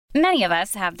Many of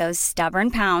us have those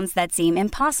stubborn pounds that seem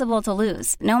impossible to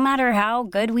lose, no matter how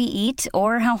good we eat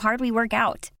or how hard we work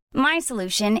out. My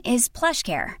solution is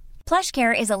PlushCare.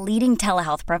 PlushCare is a leading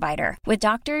telehealth provider with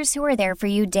doctors who are there for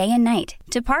you day and night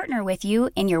to partner with you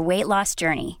in your weight loss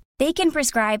journey. They can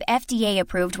prescribe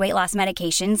FDA-approved weight loss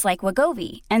medications like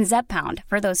Wegovy and Zepbound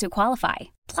for those who qualify.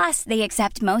 Plus, they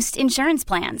accept most insurance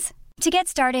plans. To get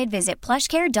started, visit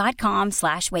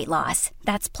plushcare.com/weightloss.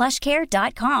 That's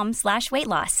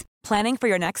plushcare.com/weightloss. Planning for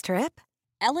your next trip?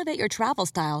 Elevate your travel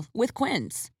style with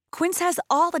Quince. Quince has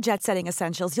all the jet-setting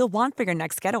essentials you'll want for your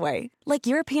next getaway, like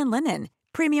European linen,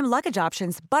 premium luggage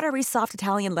options, buttery soft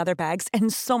Italian leather bags,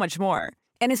 and so much more.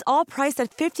 And is all priced at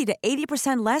 50 to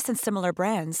 80% less than similar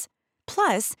brands.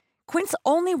 Plus, Quince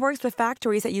only works with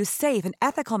factories that use safe and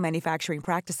ethical manufacturing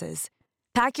practices.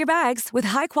 Pack your bags with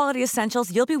high-quality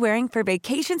essentials you'll be wearing for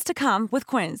vacations to come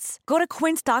with Quince. Go to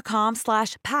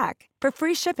quince.com/pack for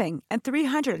free shipping and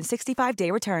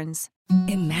 365-day returns.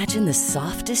 Imagine the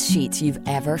softest sheets you've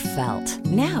ever felt.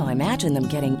 Now imagine them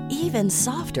getting even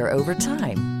softer over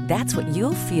time. That's what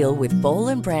you'll feel with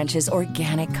Boll & Branch's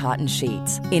organic cotton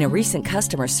sheets. In a recent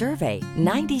customer survey,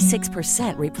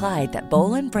 96% replied that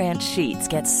Boll & Branch sheets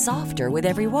get softer with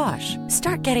every wash.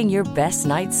 Start getting your best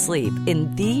night's sleep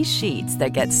in these sheets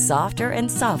that get softer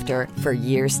and softer for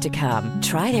years to come.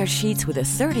 Try their sheets with a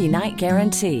 30-night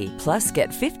guarantee. Plus, get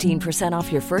 15%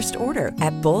 off your first order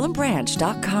at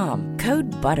bollandbranch.com.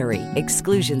 Code BUTTERY.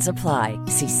 Exclusions apply.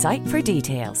 See site for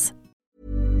details.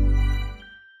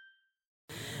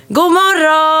 God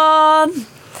morgon!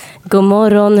 God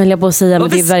morgon höll jag på att säga, men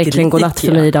det är verkligen godnatt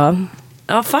för mig idag.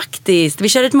 Ja, faktiskt. Vi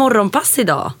kör ett morgonpass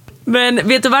idag. Men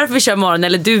vet du varför vi kör morgon?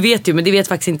 Eller du vet ju, men det vet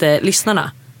faktiskt inte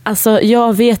lyssnarna. Alltså,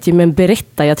 jag vet ju, men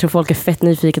berätta. Jag tror folk är fett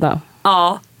nyfikna.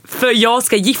 Ja, för jag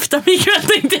ska gifta mig ikväll,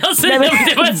 tänkte jag säga. Nej, men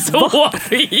det var så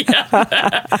fel.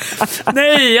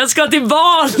 Nej, jag ska till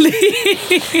Bali.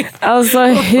 Alltså,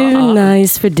 hur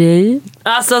nice för dig?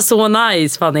 Alltså, så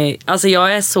nice, Fanny. Alltså,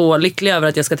 jag är så lycklig över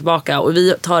att jag ska tillbaka. Och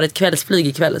vi tar ett kvällsflyg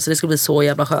ikväll, så det ska bli så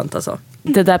jävla skönt alltså.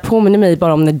 Det där påminner mig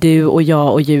bara om när du och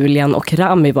jag och Julian och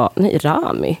Rami var... Nej,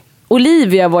 Rami?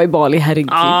 Olivia var i Bali,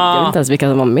 herregud. Jag vet inte ens vilka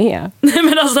som var med. Nej,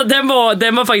 men alltså, den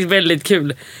var faktiskt väldigt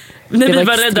kul. När vi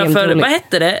var rädda för, roligt. Vad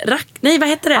hette det? Vad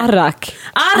hette det? Arrak,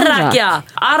 ja.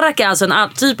 Arrak är alltså en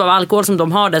typ av alkohol som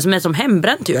de har där, som är som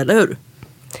hembränt ju, eller hur?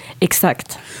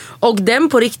 Exakt. Och den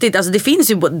på riktigt, alltså det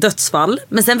finns ju dödsfall,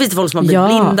 men sen finns det folk som har blivit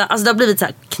blinda. Alltså det har blivit så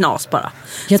här knas bara.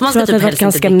 Jag tror att det var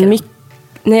ganska mycket.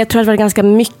 Nej, jag tror att det var ganska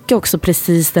mycket också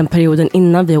precis den perioden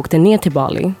innan vi åkte ner till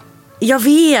Bali. Jag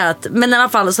vet, men i alla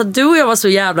fall så du och jag var så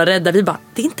jävla rädda. Vi bara,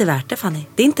 det är inte värt det, Fanny.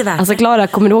 Det är inte värt alltså, det. Klara,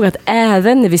 kommer du ihåg att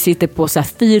även när vi sitter på så här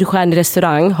 4-stjärnig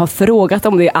restaurang, har frågat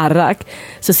om det är arrak,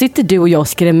 så sitter du och jag och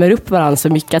skrämmer upp varandra så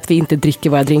mycket att vi inte dricker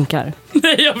våra drinkar.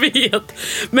 Nej, jag vet.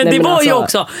 Men det var alltså... ju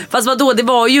också, fast vadå, det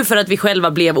var ju för att vi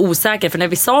själva blev osäkra. För när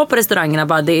vi sa på restaurangerna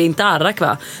bara, det är inte arrak,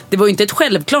 va? Det var ju inte ett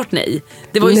självklart nej.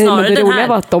 Det var ju snarare men det den här. roliga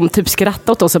var att de typ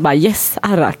skrattade åt oss och bara, yes,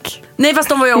 arrak. Nej, fast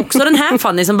de var ju också den här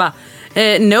Fanny som bara,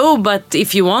 no, but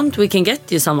if you want we can get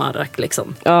you some arrak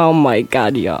liksom. Oh my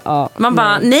god, ja. Man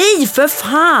bara, nej för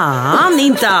fan,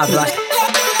 inte arrak.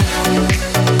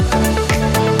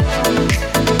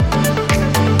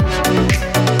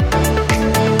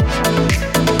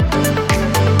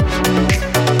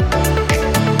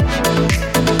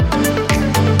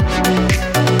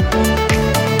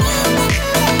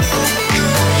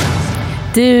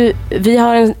 Du, vi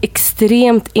har en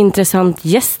extremt intressant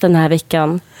gäst den här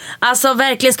veckan. Alltså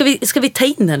verkligen, ska vi ta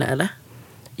in henne eller?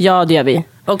 Ja, det gör vi.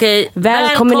 Okej,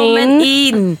 välkommen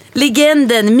in.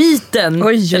 Legenden, myten.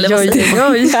 Oj.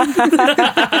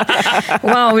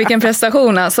 Wow, vilken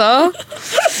prestation alltså.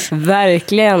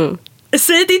 Verkligen.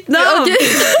 Säg ditt namn.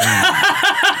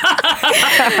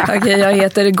 Okej, jag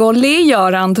heter Golli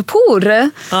Jarandpour.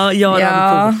 Ja,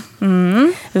 Jarandpour.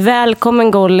 Mm.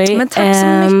 Välkommen Golli. Men tack så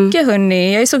mycket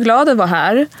hörni. Jag är så glad att vara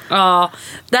här. Ja,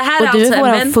 det här och är du alltså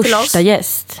är vår första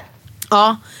gäst.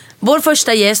 Ja, vår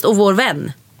första gäst och vår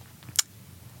vän.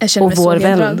 Jag känner mig så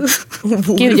hedrad.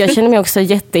 Gud, jag känner mig också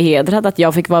jättehedrad att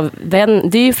jag fick vara vän.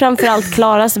 Du är ju framförallt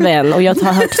Klaras vän och jag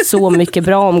har hört så mycket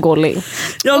bra om Golli.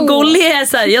 Ja, Golli är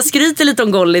så här, jag skryter lite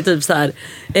om Golli typ så här.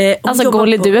 Alltså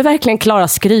Golli, du är verkligen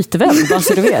Klaras skrytvän, bara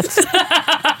så du vet.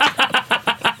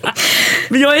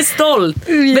 Men jag är stolt.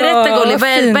 Berätta Golli, vad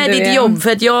är ditt jobb?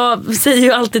 För att jag säger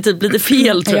ju alltid typ lite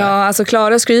fel, tror jag. Ja, alltså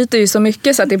Klara skryter ju så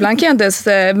mycket så att ibland kan jag inte ens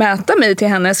mäta mig till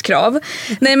hennes krav.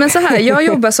 Nej, men så här, jag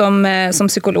jobbar som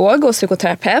psykolog och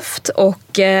psykoterapeut och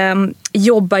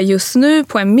jobbar just nu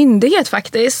på en myndighet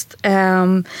faktiskt.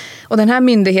 Och den här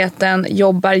myndigheten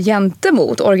jobbar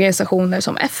gentemot organisationer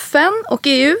som FN och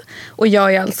EU. Och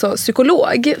jag är alltså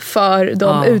psykolog för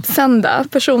de utsända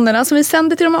personerna som vi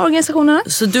sänder till de här organisationerna.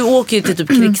 Så du åker ju till typ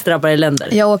krigsdrabbade länder?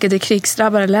 Jag åker till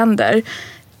krigsdrabbade länder.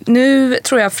 Nu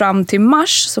tror jag fram till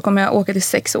mars så kommer jag åka till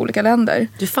 6 olika länder.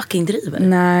 Du fucking driver?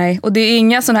 Nej, och det är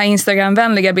inga såna här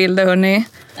Instagram-vänliga bilder, hörni.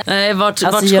 Vart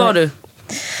ska du?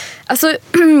 Alltså,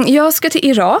 jag ska till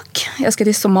Irak, jag ska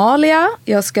till Somalia,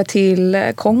 jag ska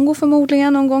till Kongo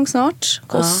förmodligen någon gång snart.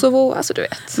 Kosovo, alltså du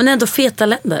vet. Men ändå feta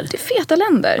länder. Det är feta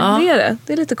länder, det är det.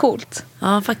 Det är lite coolt.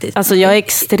 Ja, faktiskt. Alltså jag är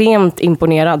extremt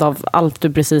imponerad av allt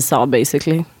du precis sa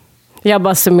basically. Jag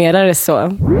bara summerar det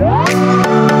så.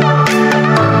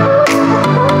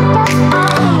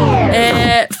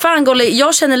 Fan Golly,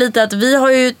 jag känner lite att vi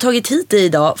har ju tagit hit dig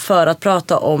idag för att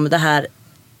prata om det här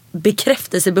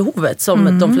bekräftelsebehovet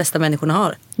som de flesta människorna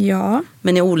har. Ja.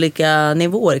 Men i olika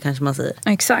nivåer kanske man säger.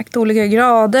 Exakt, olika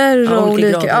grader och olika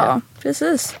grader. Ja,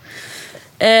 precis.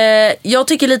 Jag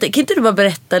tycker lite, kan inte du bara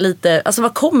berätta lite, alltså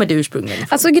vad kommer det ursprungligen ifrån?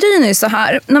 Alltså grejen är så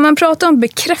här, när man pratar om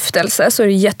bekräftelse så är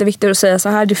det jätteviktigt att säga så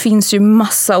här, det finns ju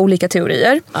massa olika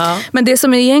teorier. Men det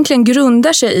som egentligen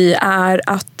grundar sig i är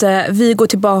att vi går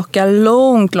tillbaka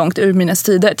långt urminnes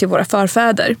tider till våra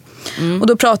förfäder. Och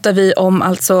då pratar vi om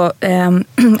alltså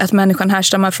att människan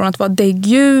härstammar från att vara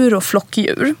däggdjur och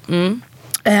flockdjur.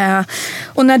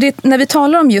 Och när vi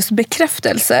talar om just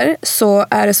bekräftelser så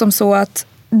är det som så att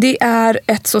det är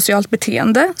ett socialt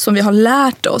beteende som vi har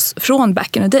lärt oss från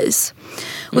back in the days.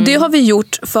 Och det har vi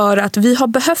gjort för att vi har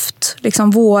behövt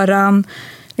liksom våran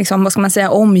vad ska man säga,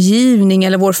 omgivning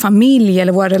eller vår familj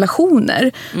eller våra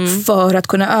relationer för att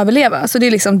kunna överleva. Så det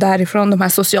är liksom därifrån de här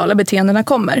sociala beteendena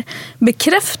kommer.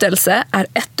 Bekräftelse är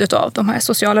ett av de här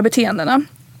sociala beteendena.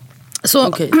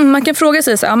 Så man kan fråga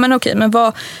sig så här, men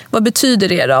vad betyder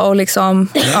det då? Och liksom,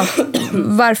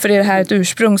 varför är det här ett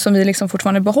ursprung som vi liksom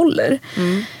fortfarande behåller?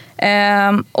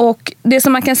 Och det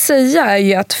som man kan säga är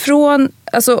ju att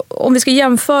om vi ska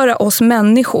jämföra oss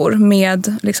människor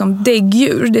med liksom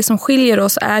däggdjur, det som skiljer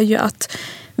oss är ju att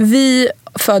vi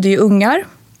föder ju ungar,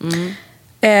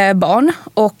 barn,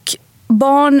 och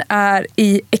barn är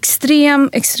i extrem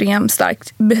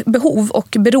starkt behov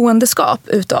och beroendeskap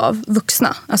utav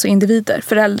vuxna, alltså individer,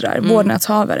 föräldrar,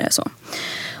 vårdnadshavare så.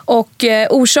 Och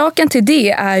orsaken till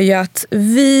det är ju att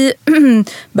vi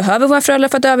behöver våra föräldrar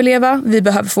för att överleva. Vi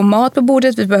behöver få mat på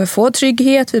bordet, vi behöver få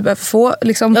trygghet, vi behöver få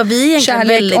liksom, vi är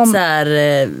kärlek, väldigt så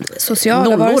här,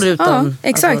 sociala nollor utan. Ja,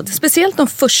 exakt. Alltså, speciellt de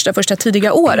första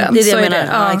tidiga åren. Det är det så jag menar.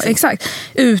 Ja, exakt.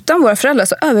 Utan våra föräldrar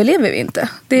så överlever vi inte.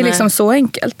 Det är liksom så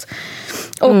enkelt.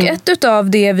 Och ett av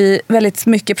det vi väldigt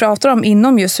mycket pratar om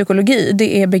inom just psykologi,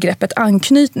 det är begreppet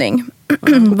anknytning.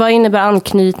 Vad innebär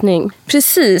anknytning?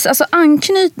 Precis, alltså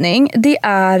anknytning, det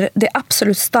är det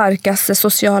absolut starkaste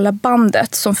sociala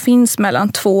bandet som finns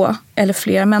mellan 2 eller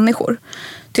fler människor.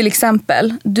 Till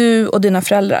exempel du och dina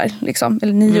föräldrar, liksom,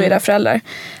 eller ni och era föräldrar.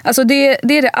 Alltså det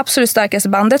är det absolut starkaste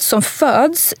bandet som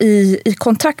föds i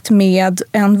kontakt med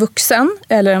en vuxen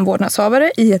eller en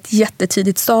vårdnadshavare i ett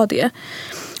jättetidigt stadie.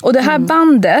 Och det här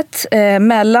bandet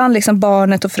mellan liksom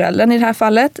barnet och föräldern i det här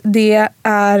fallet, det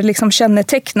är liksom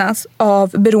kännetecknas av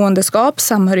beroendeskap,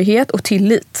 samhörighet och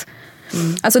tillit.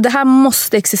 Alltså det här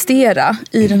måste existera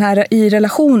i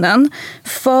relationen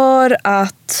för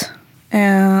att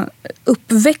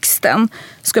uppväxten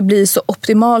ska bli så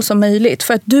optimal som möjligt.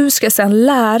 För att du ska sedan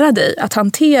lära dig att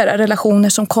hantera relationer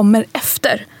som kommer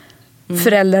efter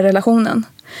föräldrarrelationen.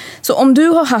 Så om du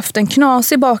har haft en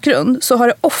knasig bakgrund så har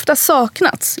det ofta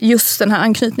saknats just den här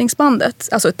anknytningsbandet.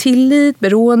 Alltså tillit,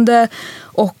 beroende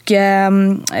och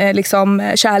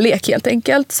liksom kärlek helt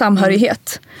enkelt,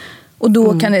 samhörighet. Och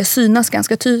då kan det synas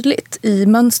ganska tydligt i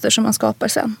mönster som man skapar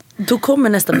sen. Då kommer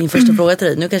nästan min första fråga till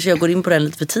dig. Nu kanske jag går in på den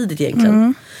lite för tidigt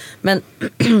egentligen. Men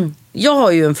jag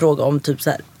har ju en fråga om typ så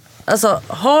här. Alltså,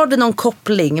 har det någon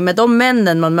koppling med de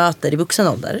männen man möter i vuxen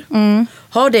ålder?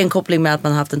 Har det en koppling med att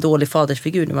man har haft en dålig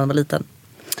fadersfigur när man var liten?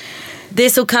 Det är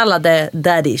så kallade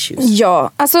daddy issues.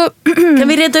 Ja, alltså... Kan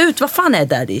vi reda ut, vad fan är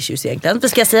daddy issues egentligen?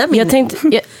 Ska jag säga min?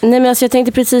 Jag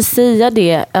tänkte precis säga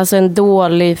det. Alltså en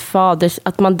dålig faders...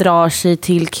 Att man drar sig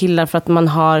till killar för att man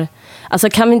har... Alltså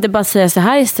kan vi inte bara säga så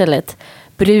här istället?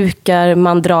 Brukar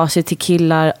man dra sig till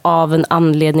killar av en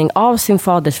anledning av sin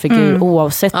fadersfigur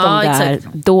oavsett om det är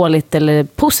dåligt eller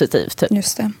positivt? Typ.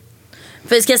 Just det.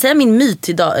 För ska jag säga min myt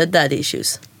till daddy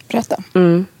issues? Berätta.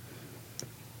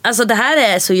 Alltså det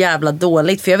här är så jävla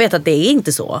dåligt, för jag vet att det är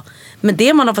inte så. Men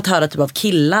det man har fått höra typ av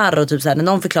killar och typ så här, när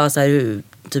någon förklarar så här hur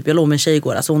typ, jag låg med en tjej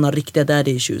igår, alltså hon har riktiga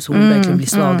daddy issues. Hon verkligen blir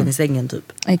slagen i sängen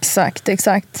typ. Exakt.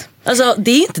 Alltså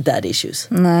det är inte daddy issues.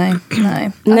 Nej.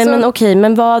 Nej men okej,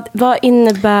 men vad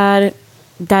innebär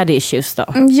daddy issues då?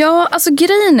 Ja, alltså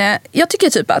grejen är, jag tycker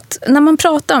typ att när man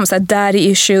pratar om så här daddy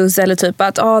issues eller typ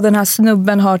att den här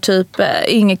snubben har typ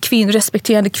ingen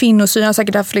respekterande kvinnosyn, har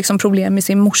säkert haft liksom problem med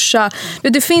sin morsa.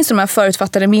 Det finns de här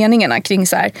förutfattade meningarna kring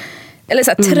så här, eller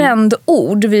så här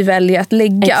trendord vi väljer att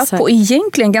lägga på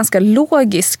egentligen ganska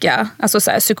logiska, alltså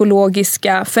så här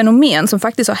psykologiska fenomen som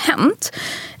faktiskt har hänt.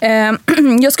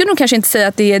 Jag skulle nog kanske inte säga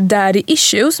att det är daddy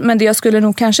issues, men det jag skulle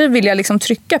nog kanske vilja liksom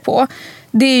trycka på,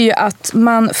 det är ju att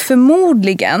man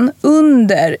förmodligen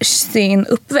under sin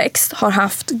uppväxt har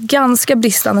haft ganska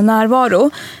bristande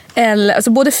närvaro, eller,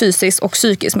 alltså både fysiskt och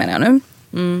psykiskt menar jag nu.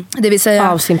 Det vill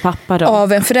säga av sin pappa då.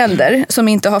 Av en förälder som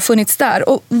inte har funnits där.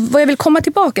 Och vad jag vill komma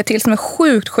tillbaka till som är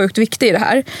sjukt viktigt i det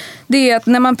här, det är att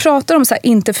när man pratar om så här,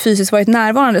 inte fysiskt varit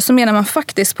närvarande, så menar man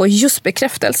faktiskt på just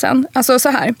bekräftelsen. Alltså så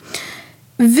här,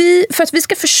 för att vi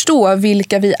ska förstå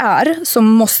vilka vi är så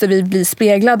måste vi bli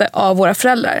speglade av våra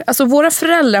föräldrar. Alltså våra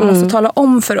föräldrar måste tala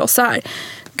om för oss så här: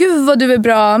 gud vad du är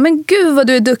bra, men gud vad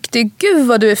du är duktig, gud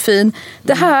vad du är fin.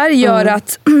 Det här gör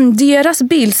att deras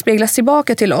bild speglas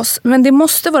tillbaka till oss, men det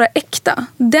måste vara äkta.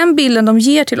 Den bilden de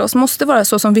ger till oss måste vara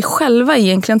så som vi själva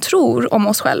egentligen tror om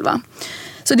oss själva.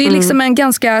 Så det är liksom en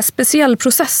ganska speciell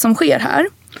process som sker här.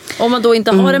 Om man då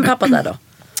inte har en pappa där då?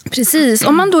 Precis,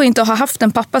 om man då inte har haft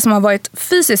en pappa som har varit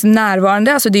fysiskt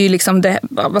närvarande, alltså det är ju liksom det,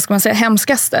 vad ska man säga,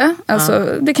 hemskaste. Alltså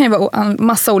det kan ju vara en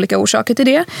massa olika orsaker till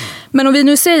det. Men om vi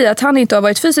nu säger att han inte har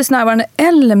varit fysiskt närvarande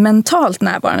eller mentalt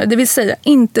närvarande, det vill säga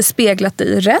inte speglat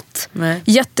dig rätt,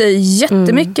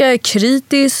 jättemycket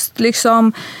kritiskt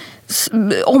liksom,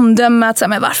 omdöme att säga,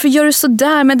 men varför gör du så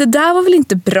där? Men det där var väl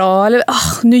inte bra? Eller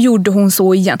nu gjorde hon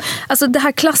så igen. Alltså det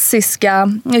här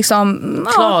klassiska liksom,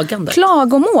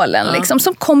 klagomålen liksom,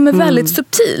 som kommer väldigt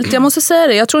subtilt. Jag måste säga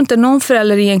det, jag tror inte någon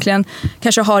förälder egentligen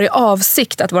kanske har i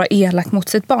avsikt att vara elak mot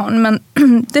sitt barn, men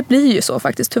det blir ju så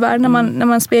faktiskt tyvärr när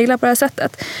man speglar på det här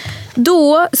sättet.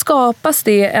 Då skapas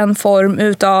det en form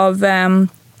utav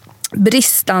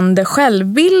bristande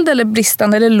självbild eller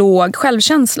bristande eller låg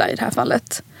självkänsla i det här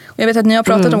fallet. Och jag vet att ni har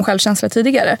pratat om självkänsla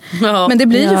tidigare. Ja, men det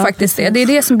blir ju faktiskt det. Det är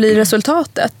det som blir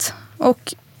resultatet.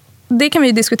 Och det kan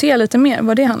vi diskutera lite mer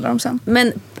vad det handlar om sen.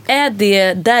 Men är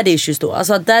det daddy issues då?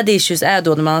 Alltså daddy issues är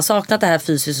då när man har saknat det här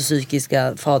fysiska och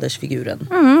psykiska fadersfiguren?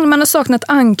 Man har saknat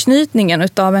anknytningen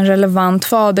utav en relevant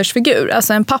fadersfigur.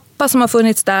 Alltså en pappa som har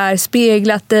funnits där,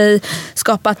 speglat dig,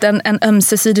 skapat en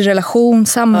ömsesidig relation,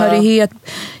 samhörighet,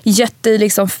 gett dig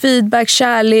liksom feedback,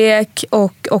 kärlek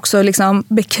och också liksom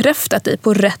bekräftat dig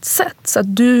på rätt sätt. Så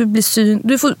att du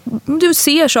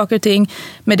ser saker och ting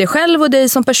med dig själv och dig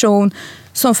som person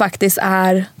som faktiskt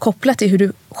är kopplat till hur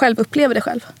du själv upplever det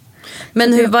själv.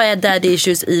 Men vad är daddy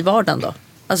issues i vardagen då?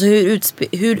 Alltså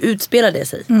hur utspelar det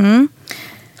sig?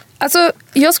 Alltså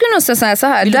jag skulle nog säga så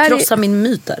här. Vill du krossa min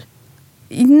myt där?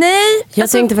 Nej. Jag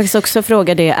tänkte faktiskt också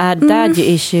fråga det. Är daddy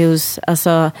issues,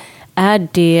 alltså är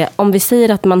det, om vi säger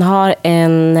att man har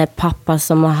en pappa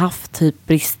som har haft typ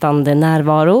bristande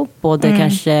närvaro, både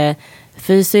kanske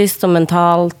fysiskt och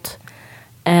mentalt,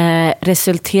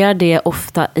 resulterar det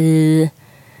ofta i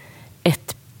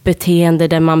ett beteende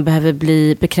där man behöver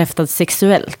bli bekräftad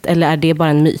sexuellt, eller är det bara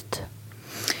en myt?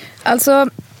 Alltså,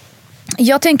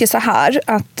 jag tänker så här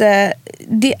att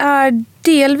det är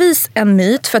delvis en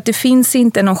myt, för att det finns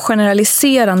inte någon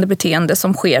generaliserande beteende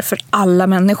som sker för alla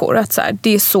människor. Att så här,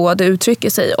 det är så det uttrycker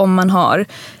sig om man har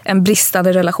en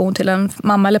bristande relation till en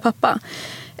mamma eller pappa.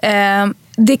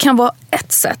 Det kan vara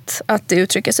ett sätt att det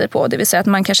uttrycker sig på. Det vill säga att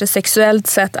man kanske sexuellt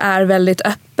sett är väldigt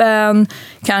öppen,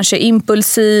 kanske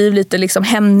impulsiv, lite liksom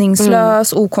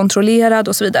hämningslös, okontrollerad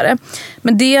och så vidare.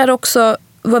 Men det är också,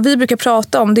 vad vi brukar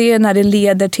prata om, det är när det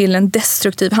leder till en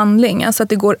destruktiv handling. Alltså att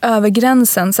det går över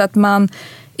gränsen, så att man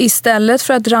istället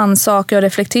för att rannsaka och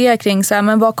reflektera kring så här,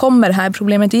 men vad kommer det här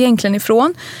problemet egentligen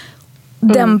ifrån?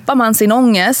 Dämpar man sin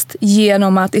ångest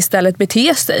genom att istället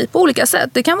bete sig på olika sätt.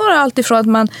 Det kan vara allt ifrån att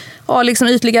man har liksom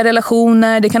ytliga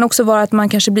relationer. Det kan också vara att man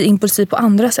kanske blir impulsiv på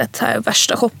andra sätt. Här,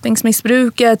 värsta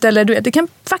shoppingsmissbruket. Eller du vet, det kan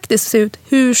faktiskt se ut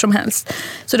hur som helst.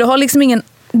 Så det har liksom ingen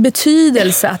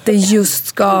betydelse att det just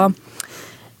ska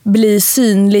bli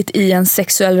synligt i en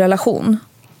sexuell relation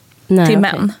till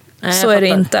män. Nej, så är det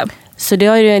inte. Så det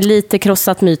har ju lite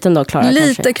krossat myten då, Klara?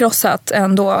 Lite kanske. Krossat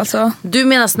ändå alltså. Du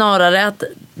menar snarare att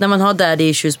när man har daddy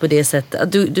issues på det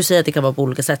sättet, du säger att det kan vara på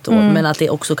olika sätt då, men att det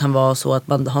också kan vara så att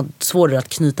man har svårare att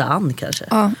knyta an kanske.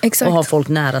 Ja, exakt. Och ha folk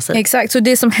nära sig. Exakt, så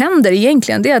det som händer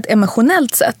egentligen, det är att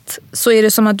emotionellt sett så är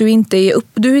det som att du inte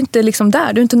är liksom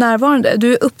där, du är inte närvarande.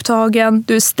 Du är upptagen,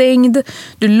 du är stängd,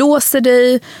 du låser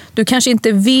dig, du kanske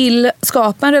inte vill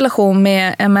skapa en relation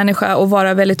med en människa och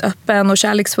vara väldigt öppen och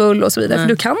kärleksfull och så vidare. För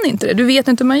du kan inte det, du vet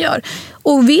inte hur man gör.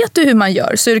 Och vet du hur man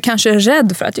gör så är du kanske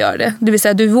rädd för att göra det. Det vill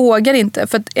säga du vågar inte.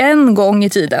 För att en gång i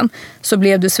tiden så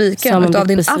blev du sviken av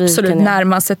din absolut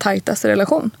närmaste, tajtaste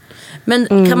relation.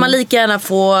 Men kan man lika gärna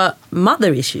få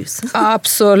mother issues?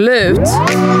 Absolut.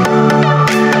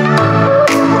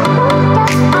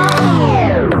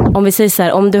 Om vi säger så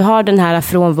här, om du har den här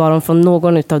frånvaron från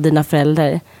någon av dina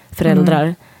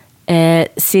föräldrar,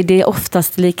 ser det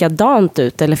oftast likadant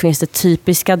ut? Eller finns det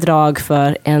typiska drag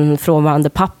för en frånvarande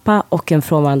pappa och en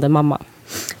frånvarande mamma?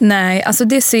 Nej, alltså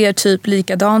det ser typ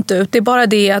likadant ut. Det är bara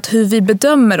det att hur vi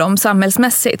bedömer dem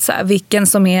samhällsmässigt, så här, vilken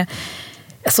som är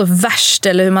alltså värst,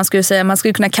 eller hur man skulle säga. Man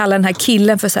skulle kunna kalla den här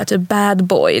killen för så här, typ bad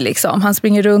boy liksom. Han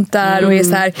springer runt där och är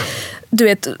så här, du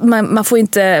vet, man får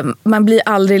inte, man blir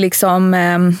aldrig liksom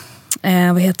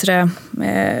vad heter det,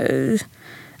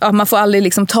 ja, man får aldrig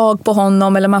liksom tag på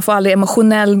honom, eller man får aldrig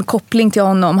emotionell koppling till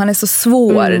honom. Han är så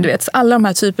svår, du vet. Alla de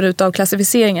här typer av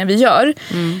klassificeringar vi gör.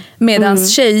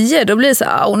 Medans tjejer, då blir det så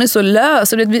här, hon är så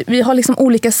lös. Och vi har liksom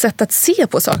olika sätt att se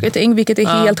på saker och ting, vilket är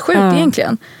helt sjukt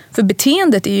egentligen. För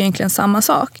beteendet är ju egentligen samma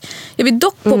sak. Jag vill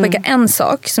dock påpeka en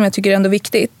sak som jag tycker är ändå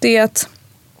viktigt. Det är att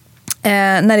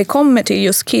när det kommer till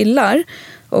just killar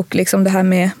och liksom det här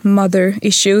med mother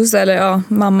issues, eller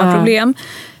mammaproblem,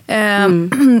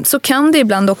 så kan det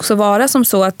ibland också vara som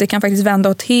så att det kan faktiskt vända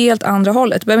åt helt andra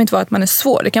hållet. Det behöver inte vara att man är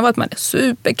svår. Det kan vara att man är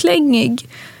superklängig.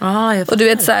 Och du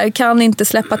vet så här, kan inte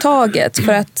släppa taget.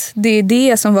 För att det är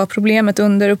det som var problemet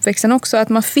under uppväxten också. Att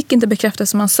man fick inte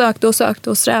bekräftelse, man sökte och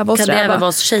sträva. Kan det även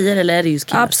vara tjejer eller är det just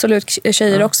killar? Absolut,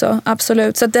 tjejer också.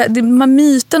 Absolut. Så att de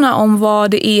myterna om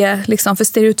vad det är liksom för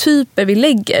stereotyper vi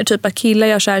lägger. Typ att killar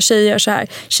gör så här, tjejer gör så här.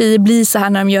 Tjejer blir så här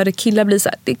när de gör det, killar blir så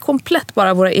här. Det är komplett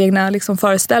bara våra egna liksom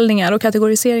föreställningar och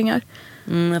kategoriseringar.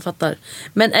 Jag fattar.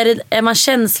 Men är man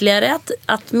känsligare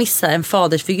att missa en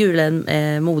fadersfigur eller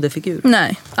en moderfigur?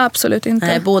 Nej, absolut inte.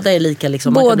 Nej, båda är lika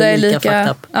liksom. Båda är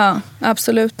lika. Ja,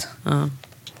 absolut.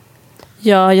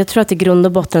 Ja, jag tror att i grund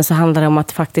och botten så handlar det om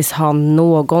att faktiskt ha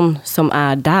någon som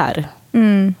är där.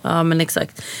 Ja, men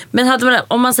exakt. Men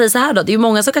om man säger så här då, det är ju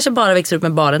många som kanske bara växer upp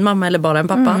med bara en mamma eller bara en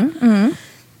pappa.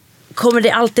 Kommer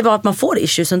det alltid vara att man får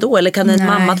issues ändå? Eller kan en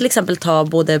mamma till exempel ta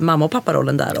både mamma- och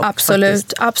papparollen där?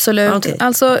 Absolut. Okay.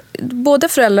 Alltså, båda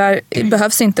föräldrar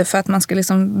behövs inte för att man ska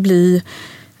liksom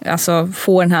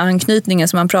få den här anknytningen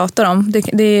som man pratar om.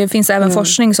 Det finns även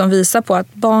forskning som visar på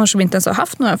att barn som inte ens har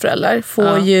haft några föräldrar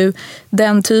får ju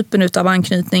den typen av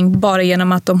anknytning bara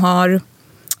genom att de har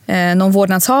någon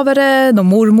vårdnadshavare, någon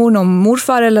mormor, någon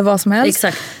morfar eller vad som helst.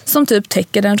 Exakt. Som typ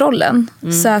täcker den rollen.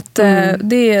 Så att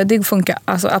det funkar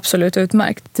alltså absolut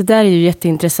utmärkt. Det där är ju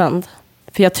jätteintressant.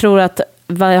 För jag tror att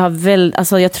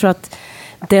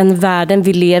den världen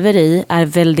vi lever i är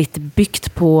väldigt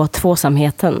byggt på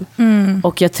tvåsamheten.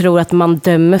 Och jag tror att man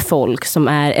dömer folk som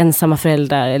är ensamma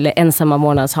föräldrar eller ensamma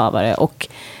vårdnadshavare, och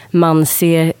man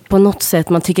ser på något sätt,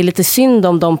 man tycker lite synd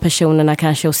om de personerna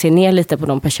kanske, och ser ner lite på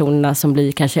de personerna som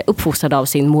blir kanske uppfostrade av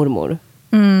sin mormor.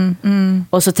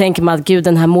 Och så tänker man att gud,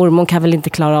 den här mormon kan väl inte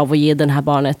klara av att ge den här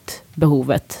barnet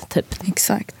behovet typ.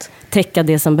 Exakt. Täcka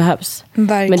det som behövs.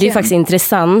 Verkligen. Men det är faktiskt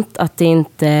intressant att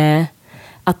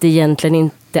det egentligen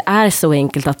inte är så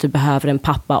enkelt att du behöver en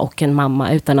pappa och en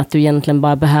mamma, utan att du egentligen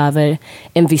bara behöver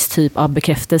en viss typ av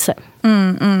bekräftelse.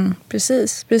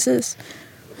 Precis.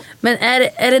 Men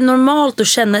är det normalt att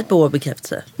känna ett behov av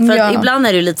bekräftelse? För att ibland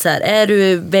är det ju lite så här, är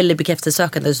du väldigt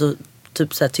bekräftelsesökande så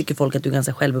typ så här, tycker folk att du är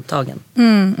ganska självupptagen.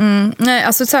 Nej,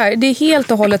 alltså så här, det är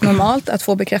helt och hållet normalt att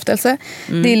få bekräftelse.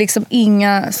 Det är liksom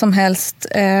inga som helst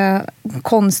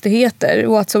konstigheter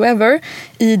whatsoever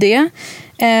i det.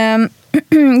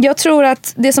 Jag tror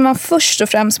att det som man först och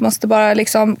främst måste bara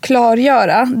liksom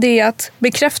klargöra, det är att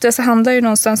bekräftelse handlar ju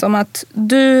någonstans om att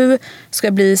du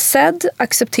ska bli sedd,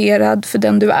 accepterad för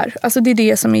den du är. Alltså det är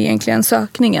det som är egentligen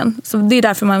sökningen. Så det är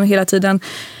därför man hela tiden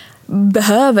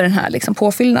behöver den här liksom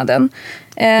påfyllnaden.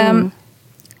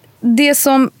 Det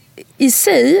som i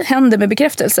sig händer med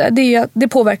bekräftelse, det är att det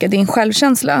påverkar din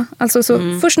självkänsla. Alltså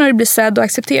först när du blir sedd och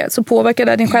accepterad så påverkar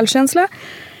det din självkänsla,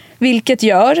 vilket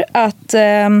gör att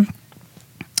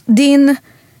din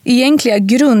egentliga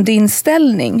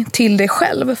grundinställning till dig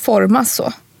själv formas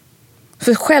så.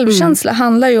 För självkänsla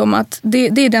handlar ju om att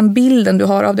det är den bilden du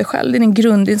har av dig själv. Det är din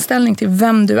grundinställning till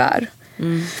vem du är.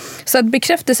 Så att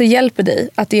bekräftelse hjälper dig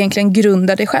att egentligen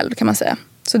grunda dig själv, kan man säga.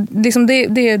 Så liksom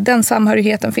den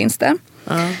samhörigheten finns det.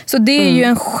 Så det är ju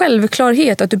en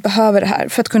självklarhet att du behöver det här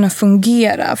för att kunna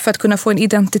fungera, för att kunna få en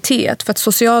identitet, för att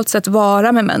socialt sett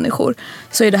vara med människor,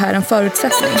 så är det här en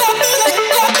förutsättning.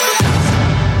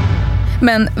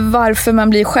 Men varför man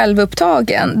blir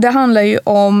självupptagen, det handlar ju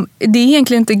om, det är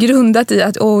egentligen inte grundat i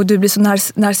att du blir så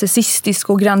narcissistisk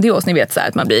och grandios, ni vet, så här,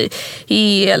 att man blir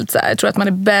helt så här, tror att man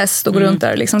är bäst och går runt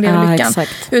där och liksom lever lyckan.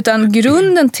 Exakt. Utan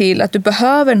grunden till att du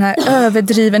behöver den här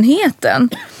överdrivenheten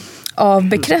av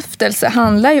bekräftelse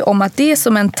handlar ju om att det är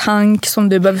som en tank som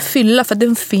du behöver fylla, för att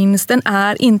den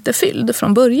är inte fylld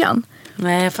från början.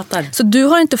 Nej, jag fattar. Så du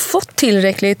har inte fått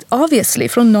tillräckligt obviously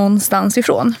från någonstans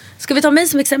ifrån. Ska vi ta mig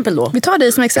som exempel då? Vi tar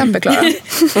dig som exempel, Klara.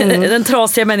 Den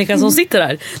trasiga människan som sitter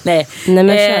där. Nej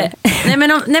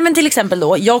men till exempel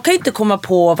då, jag kan ju inte komma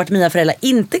på vart mina föräldrar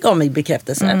inte gav mig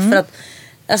bekräftelse. För att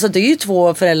alltså, det är ju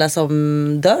 2 föräldrar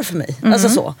som dör för mig. Alltså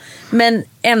så. Men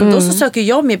ändå så söker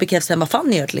jag mer bekräftelse än vad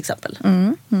Fanny gör till exempel.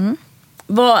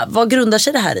 Vad grundar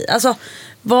sig det här i? Alltså,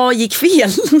 vad gick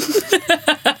fel?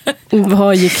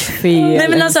 Vad gick fel? Nej,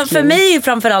 men alltså, för mig är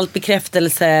framförallt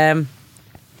bekräftelse...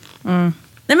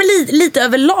 Nej, men lite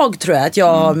överlag tror jag att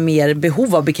jag har mer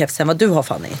behov av bekräftelse än vad du har,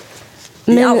 Fanny.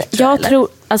 Men jag tror...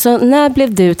 Alltså, när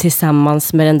blev du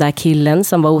tillsammans med den där killen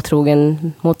som var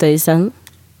otrogen mot dig sen?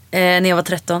 När jag var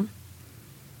 13.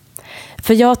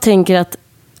 För jag tänker att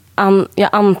jag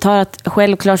antar att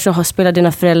självklart så spelar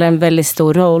dina föräldrar en väldigt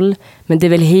stor roll, men det är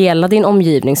väl hela din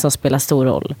omgivning som spelar stor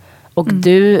roll. Och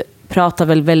du pratar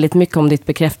väl väldigt mycket om ditt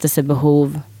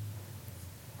bekräftelsebehov,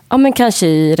 ja, men kanske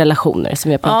i relationer som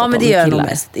vi har pratat om. Ja, men det gör jag nog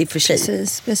mest i och för sig.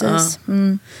 Precis.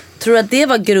 Tror du att det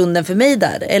var grunden för mig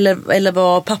där? Eller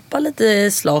var pappa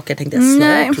lite slakare, tänkte jag.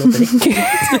 Nej.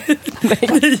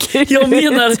 Jag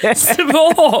menar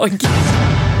svag.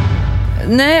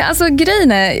 Nej, alltså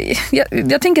grejen är,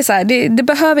 jag tänker så här, det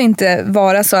behöver inte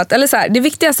vara så att, eller så här, det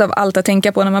viktigaste av allt att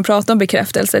tänka på när man pratar om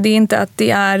bekräftelse, det är inte att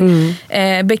det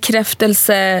är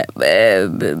bekräftelse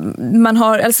man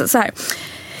har, alltså så här,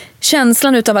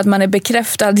 känslan utav att man är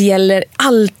bekräftad gäller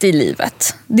allt i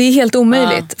livet. Det är helt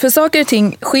omöjligt. För saker och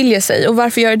ting skiljer sig. Och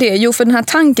varför gör det? Jo, för den här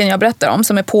tanken jag berättar om,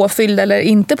 som är påfylld eller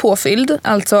inte påfylld.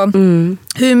 Alltså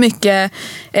hur mycket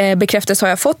bekräftelse har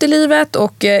jag fått i livet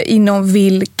och inom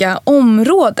vilka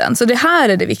områden. Så det här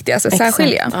är det viktigaste,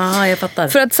 särskilja. Jag fattar.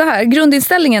 För att så här,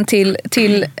 grundinställningen till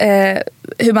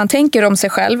hur man tänker om sig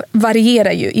själv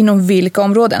varierar ju inom vilka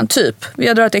områden. Typ,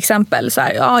 jag drar ett exempel. Så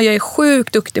här, jag är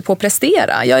sjukt duktig på att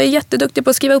prestera. Jag är jätteduktig på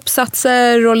att skriva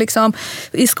uppsatser och liksom,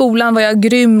 i skolan var jag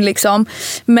grym. Liksom.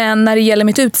 Men när det gäller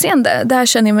mitt utseende, där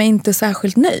känner jag mig inte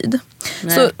särskilt nöjd.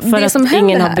 Nej, så för det att som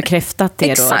ingen har bekräftat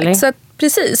det. Exakt, då, eller? Så att,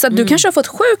 precis. Så att du kanske har fått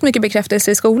sjukt mycket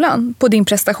bekräftelse i skolan på din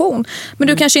prestation. Men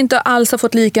du kanske inte alls har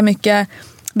fått lika mycket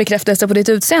bekräftelse på ditt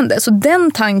utseende. Så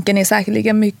den tanken är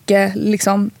säkerligen mycket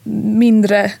liksom,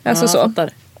 mindre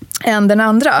än den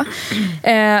andra.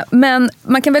 Men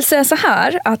man kan väl säga så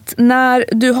här, att när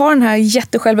du har den här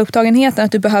jättesjälvupptagenheten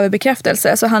att du behöver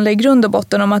bekräftelse, så handlar det i grund och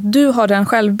botten om att du har den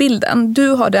självbilden. Du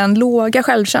har den låga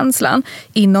självkänslan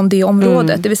inom det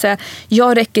området. Det vill säga,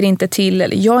 jag räcker inte till,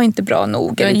 eller jag är inte bra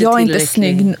nog, eller jag är inte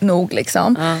snygg nog.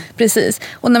 Liksom. Precis.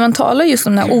 Och när man talar just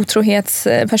om det här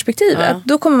otrohetsperspektivet,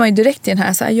 då kommer man ju direkt till den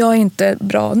här, så här, jag är inte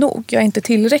bra nog, jag är inte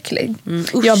tillräcklig.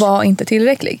 Jag var inte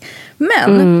tillräcklig.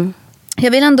 Men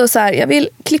jag vill ändå så här, jag vill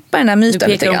klippa den här myten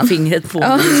lite grann. Du pekar om fingret på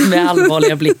mig med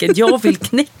allvarliga blicken. Jag vill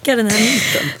knäcka den här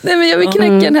myten. Nej, men jag vill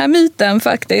knäcka den här myten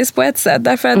faktiskt på ett sätt.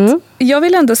 Därför att jag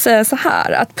vill ändå säga så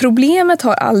här, att problemet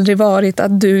har aldrig varit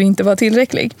att du inte var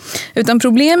tillräcklig. Utan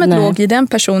problemet låg i den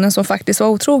personen som faktiskt var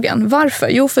otrogen. Varför?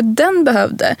 Jo, för den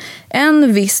behövde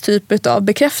en viss typ av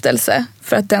bekräftelse.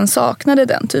 För att den saknade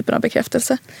den typen av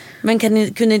bekräftelse. Men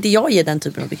kunde inte jag ge den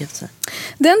typen av bekräftelse?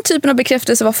 Den typen av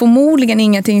bekräftelse var förmodligen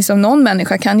ingenting som någon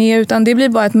människa kan ge. Utan det blir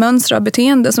bara ett mönster av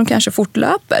beteende som kanske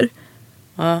fortlöper.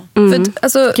 För att,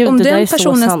 alltså, om den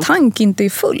personens tank inte är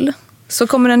full, så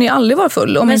kommer den ju aldrig vara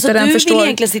full. Om men inte så den du förstår... vill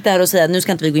egentligen sitta här och säga, nu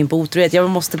ska inte vi gå in på otrohet, jag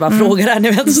måste bara fråga det här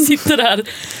när vi ändå sitter där.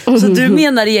 Så du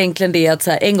menar egentligen det att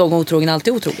så här, en gång otrogen,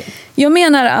 alltid otrogen? Jag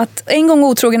menar att en gång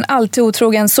otrogen, alltid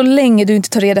otrogen, så länge du inte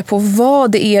tar reda på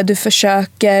vad det är du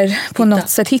försöker på något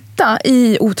sätt hitta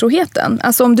i otroheten.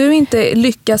 Alltså om du inte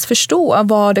lyckas förstå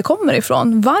var det kommer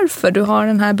ifrån, varför du har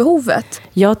det här behovet.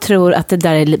 Jag tror att det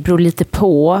där beror lite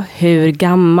på hur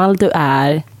gammal du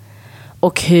är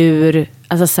och hur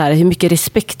mycket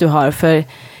respekt du har. För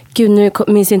gud, nu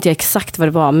minns inte jag exakt vad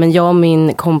det var, men jag och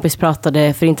min kompis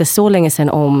pratade för inte så länge sedan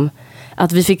om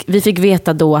Att vi fick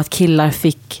veta då att killar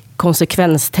fick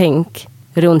konsekvenstänk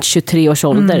runt 23 års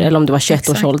ålder, eller om det var 21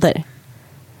 års ålder.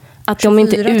 Att de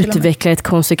inte utvecklar ett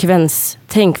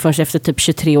konsekvenstänk förrän efter typ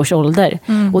 23 års ålder.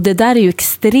 Och det där är ju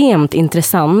extremt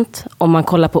intressant om man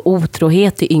kollar på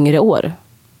otrohet i yngre år.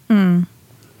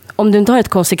 Om du inte har ett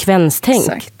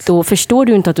konsekvenstänk, då förstår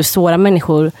du inte att du sårar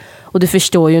människor, och du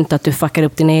förstår ju inte att du fuckar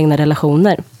upp dina egna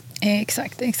relationer.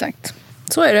 Exakt.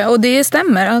 Så är det, och det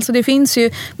stämmer. Alltså det finns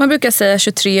ju, man brukar säga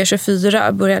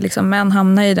 23-24 börjar liksom män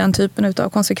hamna i den typen av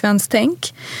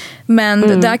konsekvenstänk.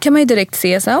 Men där kan man ju direkt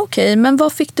se så här, okej, men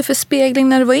vad fick du för spegling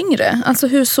när du var yngre? Alltså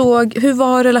hur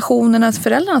var relationerna,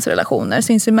 föräldrarnas relationer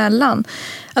sinsemellan?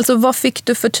 Alltså vad fick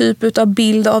du för typ av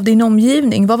bild av din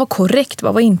omgivning? Vad var korrekt,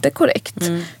 vad var inte korrekt?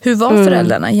 Hur var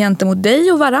föräldrarna gentemot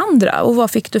dig och varandra? Och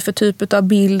vad fick du för typ av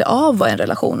bild av vad en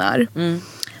relation är?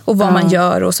 Och vad man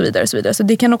gör och så vidare och så vidare. Så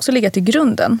det kan också ligga till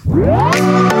grunden.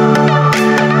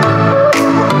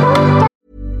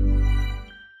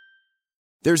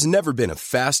 There's never been a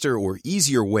faster or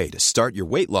easier way to start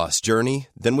your weight loss journey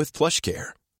than with PlushCare.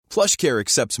 PlushCare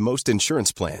accepts most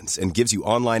insurance plans and gives you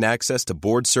online access to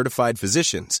board-certified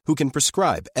physicians who can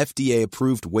prescribe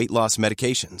FDA-approved weight loss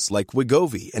medications like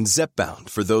Wegovy and Zepbound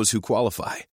for those who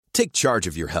qualify. Take charge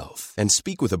of your health and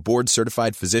speak with a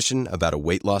board-certified physician about a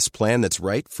weight loss plan that's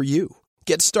right for you.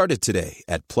 Get started today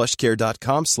at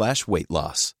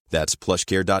plushcare.com/weightloss. That's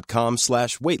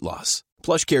plushcare.com/weightloss.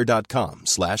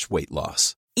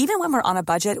 plushcare.com/weightloss. Even when we're on a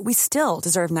budget, we still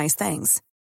deserve nice things.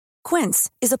 Quince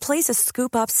is a place to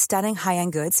scoop up stunning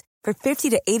high-end goods for 50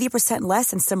 to 80%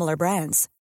 less than similar brands.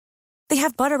 They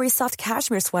have buttery soft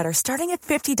cashmere sweaters starting at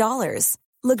 $50,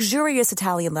 luxurious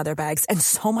Italian leather bags, and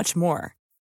so much more.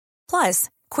 Plus,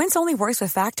 Quince only works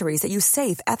with factories that use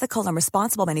safe, ethical, and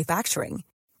responsible manufacturing.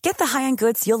 Get the high-end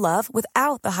goods you'll love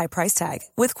without the high price tag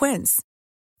with Quince.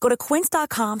 Go to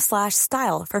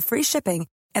quince.com/style for free shipping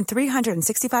and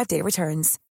 365-day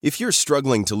returns. If you're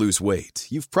struggling to lose weight,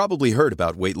 you've probably heard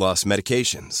about weight loss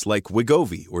medications like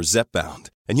Wegovy or Zepbound,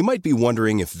 and you might be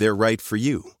wondering if they're right for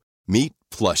you. Meet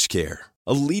PlushCare,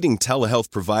 a leading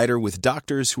telehealth provider with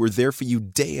doctors who are there for you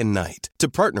day and night to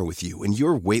partner with you in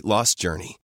your weight loss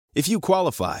journey. If you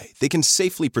qualify, they can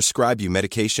safely prescribe you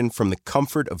medication from the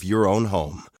comfort of your own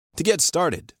home. To get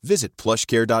started, visit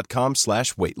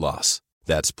plushcare.com/weightloss.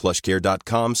 That's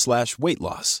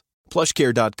plushcare.com/weightloss.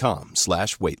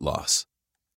 plushcare.com/weightloss.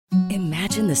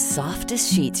 Imagine the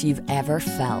softest sheets you've ever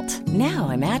felt. Now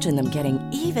imagine them getting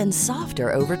even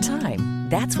softer over time.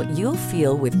 That's what you'll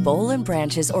feel with Boll &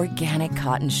 Branch's organic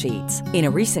cotton sheets. In a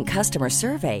recent customer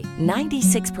survey,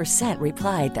 96%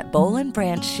 replied that Boll &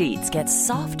 Branch sheets get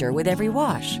softer with every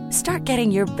wash. Start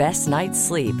getting your best night's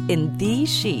sleep in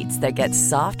these sheets that get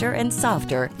softer and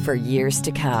softer for years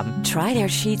to come. Try their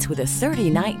sheets with a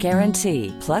 30-night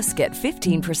guarantee. Plus, get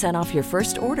 15% off your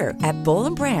first order at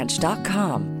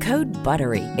bollandbranch.com. Code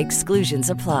BUTTERY. Exclusions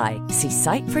apply. See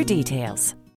site for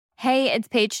details. Hey, it's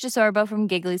Paige DeSorbo from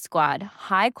Giggly Squad.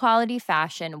 High quality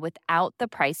fashion without the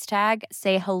price tag.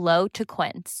 Say hello to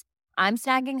Quince. I'm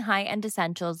snagging high-end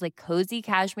essentials like cozy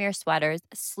cashmere sweaters,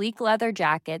 sleek leather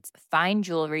jackets, fine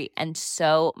jewelry, and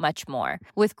so much more.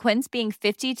 With Quince being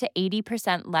 50 to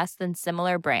 80% less than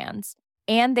similar brands.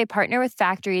 And they partner with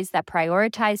factories that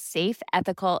prioritize safe,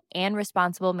 ethical, and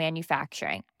responsible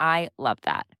manufacturing. I love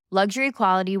that. Luxury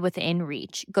quality within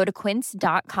reach. Go to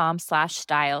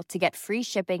quince.com/style to get free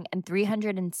shipping and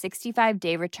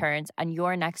 365-day returns on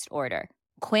your next order.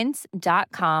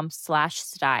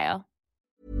 quince.com/style.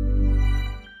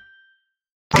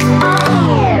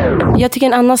 Jag tycker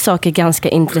en annan sak är ganska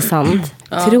intressant.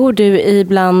 Tror du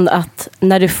ibland att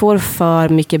när du får för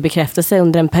mycket bekräftelse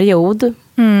under en period,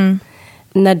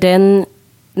 när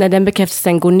den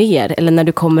bekräftelsen går ner, eller när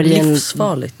du kommer i en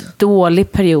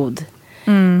dålig period,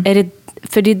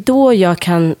 för det är då jag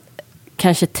kan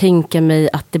kanske tänka mig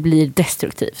att det blir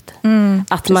destruktivt.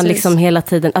 Att man liksom hela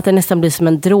tiden, att det nästan blir som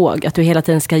en drog, att du hela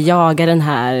tiden ska jaga den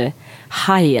här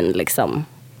hajen liksom.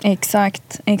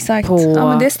 Exakt. På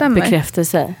men det stämmer.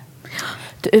 Bekräftelse.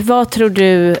 Vad tror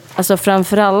du, alltså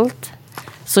framförallt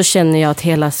så känner jag att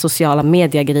hela sociala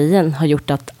mediegrejen har gjort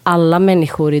att alla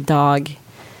människor idag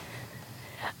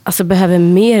alltså behöver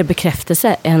mer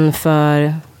bekräftelse än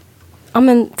för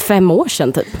 5 år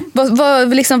sedan typ. Vad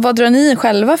drar ni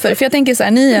själva för? För jag tänker så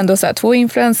här, ni är ändå så här, 2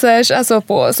 influencers alltså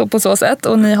på så sätt,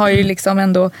 och ni har ju liksom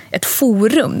ändå ett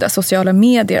forum där sociala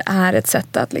medier är ett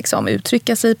sätt att liksom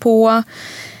uttrycka sig på.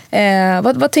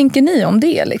 Vad tänker ni om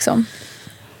det liksom?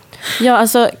 Ja,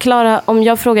 alltså Clara, om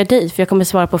jag frågar dig, för jag kommer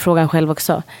svara på frågan själv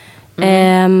också.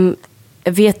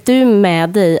 Vet du med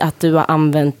dig att du har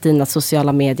använt dina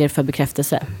sociala medier för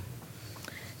bekräftelse?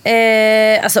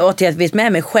 Alltså att jag vet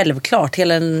med mig, självklart.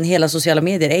 Hela sociala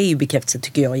medier är ju bekräftelse,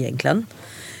 tycker jag egentligen.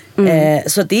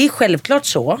 Så det är självklart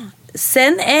så.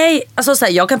 Sen är, alltså så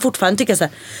här, jag kan fortfarande tycka så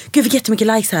här, gud jag fick jättemycket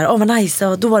likes här, vad nice,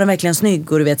 och då var den verkligen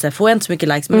snygg. Och du vet så här, får jag inte så mycket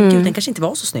likes, men gud den kanske inte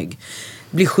var så snygg.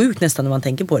 Det blir sjukt nästan när man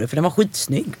tänker på det, för den var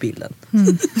skitsnygg bilden.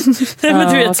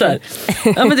 Men du vet så här.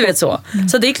 Ja, men du vet så.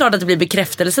 Så det är klart att det blir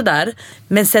bekräftelse där.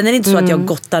 Men sen är det inte så att jag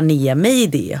gottar ner mig i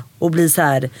det och blir så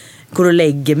här, går och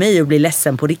lägger mig och blir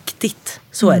ledsen på riktigt.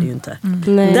 Så är det ju inte.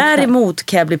 Nej, däremot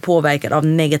kan jag bli påverkad av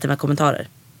negativa kommentarer.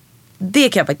 Det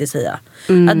kan jag faktiskt säga.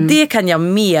 Att det kan jag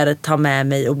mer ta med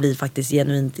mig och bli faktiskt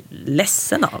genuint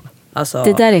ledsen av. Alltså...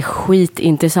 Det där är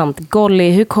skitintressant.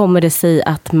 Golly, hur kommer det sig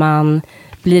att man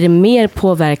blir det mer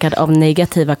påverkad av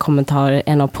negativa kommentarer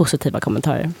än av positiva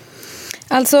kommentarer?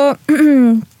 Alltså,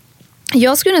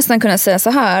 jag skulle nästan kunna säga så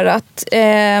här att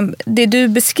det du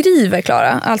beskriver,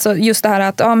 Klara, alltså just det här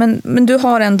att ja, men du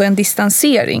har ändå en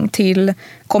distansering till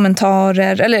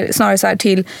kommentarer, eller snarare så här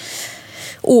till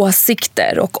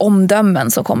åsikter och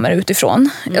omdömen som kommer utifrån.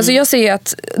 Alltså jag ser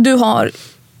att du har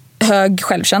hög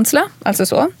självkänsla, alltså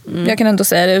så. Jag kan ändå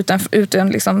säga det utan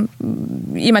liksom,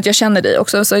 i och med att jag känner dig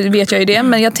också så vet jag ju det,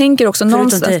 men jag tänker också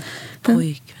någonstans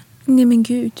pojkvän. Nej men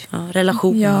gud. Ja,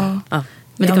 relation. Ja. Men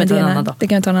det kan vi ta en annan dag. Det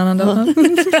kan vi ta en annan dag.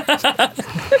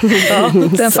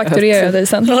 Den fakturerar jag dig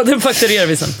sen. Ja, den fakturerar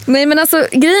vi sen. Nej men alltså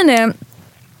grejen är,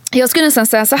 jag skulle nästan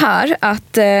säga så här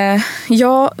att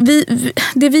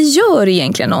det vi gör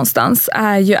egentligen någonstans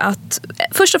är ju att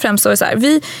först och främst så är det så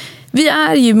här, vi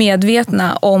är ju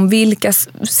medvetna om vilka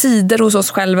sidor hos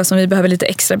oss själva som vi behöver lite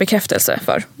extra bekräftelse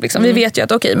för. Liksom. Vi vet ju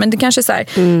att okej, men det kanske är så här,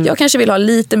 jag kanske vill ha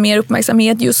lite mer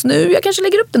uppmärksamhet just nu. Jag kanske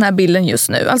lägger upp den här bilden just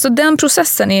nu. Alltså den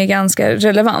processen är ganska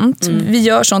relevant. Vi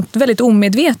gör sånt väldigt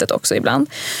omedvetet också ibland.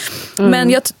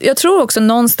 Men jag tror också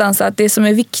någonstans att det som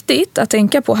är viktigt att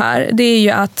tänka på här, det är ju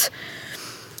att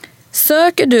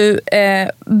söker du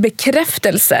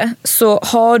bekräftelse så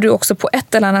har du också på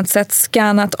ett eller annat sätt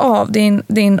skannat av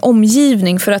din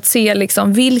omgivning för att se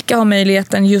liksom, vilka har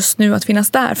möjligheten just nu att finnas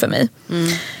där för mig.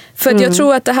 För att jag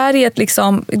tror att det här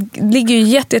är ligger ju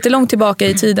jättelångt tillbaka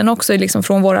i tiden också liksom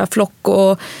från våra flock-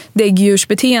 och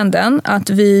däggdjursbeteenden, att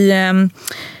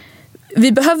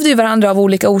vi behövde ju varandra av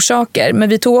olika orsaker, men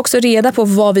vi tog också reda på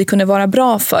vad vi kunde vara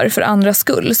bra för andras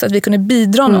skull, så att vi kunde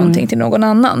bidra någonting till någon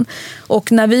annan.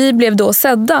 Och när vi blev då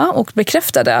sedda och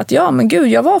bekräftade att ja men gud,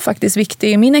 jag var faktiskt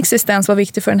viktig, min existens var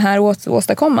viktig för den här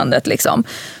åstadkommandet liksom,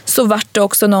 så vart det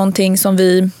också någonting som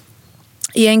vi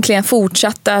egentligen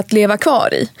fortsatte att leva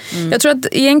kvar i. Jag tror att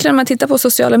egentligen när man tittar på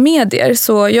sociala medier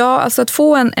så alltså att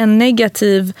få en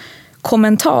negativ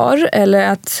kommentar, eller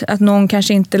att någon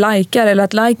kanske inte likar, eller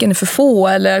att liken är för få,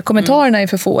 eller kommentarerna är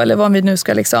för få, eller vad vi nu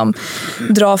ska liksom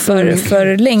dra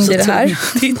för längd i det här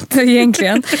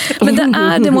egentligen. Men det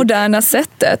är det moderna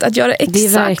sättet att göra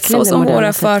exakt så som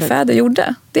våra förfäder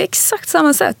gjorde. Det är exakt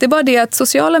samma sätt. Det är bara det att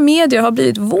sociala medier har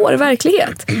blivit vår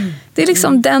verklighet. Det är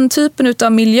liksom den typen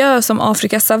av miljö som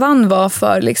Afrikas savann var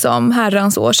för liksom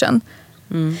herrans år sedan.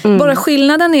 Bara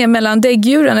skillnaden är mellan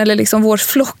däggdjuren eller liksom vår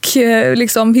flock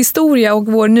liksom historia och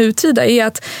vår nutida är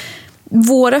att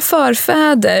våra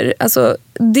förfäder, alltså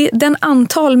den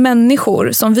antal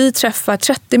människor som vi träffar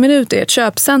 30 minuter i ett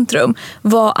köpcentrum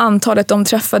var antalet de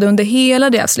träffade under hela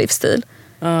deras livstid.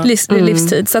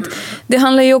 Så att det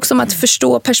handlar ju också om att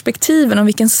förstå perspektiven om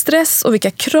vilken stress och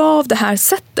vilka krav det här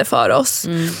sätter för oss.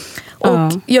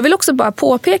 Och jag vill också bara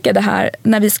påpeka det här,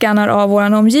 när vi skannar av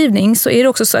vår omgivning så är det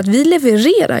också så att vi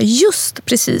levererar just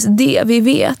precis det vi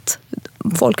vet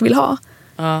folk vill ha.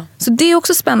 Så det är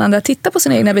också spännande att titta på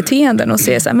sina egna beteenden och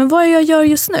se så här, men vad jag gör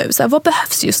just nu, så här, vad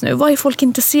behövs just nu, vad är folk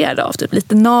intresserade av, typ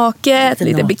lite naket,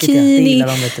 lite bikini,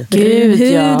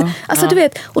 hud, alltså du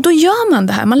vet, och då gör man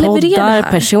det här, man levererar det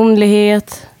här.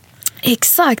 Personlighet.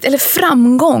 Exakt, eller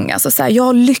framgång, alltså så här, jag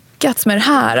har lyckats med det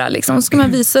här liksom, ska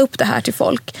man visa upp det här till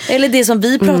folk. Eller det som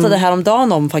vi pratade här om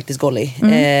dagen om faktiskt, Golly,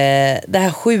 det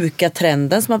här sjuka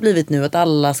trenden som har blivit nu, att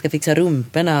alla ska fixa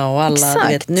rumporna och alla, du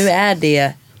vet,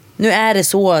 nu är det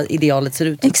så idealet ser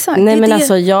ut. Exakt. Nej men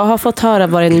alltså, jag har fått höra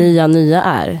vad det nya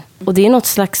är, och det är något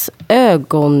slags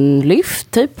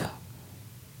ögonlyft typ.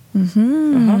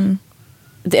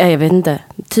 Jag vet inte.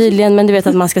 Tydligen, men du vet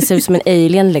att man ska se ut som en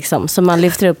alien liksom. Så man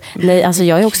lyfter upp. Nej, alltså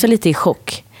jag är också lite i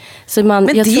chock. Så men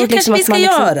jag det tror kanske liksom vi ska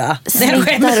göra.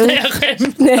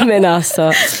 Nej men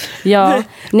alltså. Ja.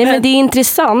 Nej men det är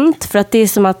intressant. För att det är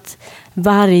som att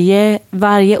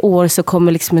varje år så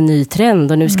kommer liksom en ny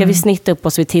trend. Och nu ska vi snitta upp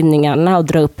oss vid tinningarna och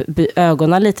dra upp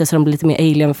ögonen lite så de blir lite mer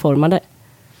alienformade.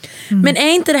 Men är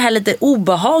inte det här lite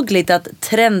obehagligt att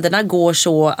trenderna går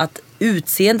så att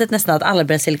utseendet nästan att alla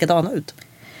börjar se likadana ut?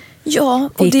 Ja,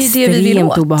 och det är det vi vill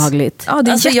åt. obehagligt. Ja,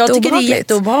 det är jag tycker det är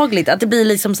jätteobehagligt att det blir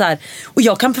liksom så här. Och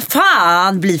jag kan för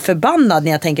fan bli förbannad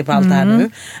när jag tänker på allt det här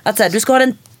nu. Att så här, du ska ha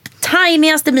den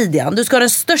tinigaste midjan, du ska ha den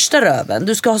största röven,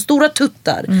 du ska ha stora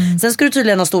tuttar. Sen ska du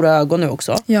tydligen ha stora ögon nu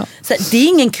också. Ja. Så här, det är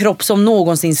ingen kropp som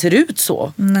någonsin ser ut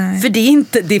så. Nej. För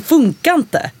det funkar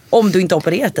inte om du inte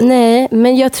opererat det. Nej,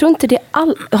 men jag tror inte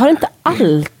har det inte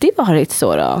alltid varit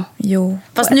så då? Jo.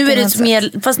 Fast nu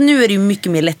är det ju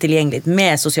mycket mer lättillgängligt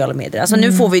med sociala medier. Alltså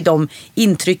nu får vi de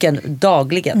intrycken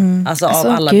dagligen. Alltså av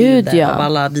alla bilder, av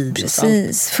alla videos.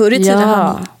 Precis. Förr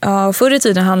i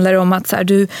tiden handlade det om att så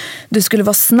här, du skulle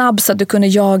vara snabb så att du kunde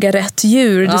jaga rätt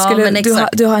djur.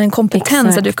 Du har en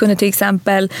kompetens att du kunde till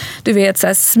exempel så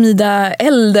här, smida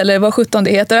eld eller vad 17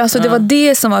 det heter. Alltså det var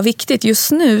det som var viktigt.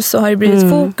 Just nu så har det blivit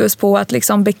fokus på att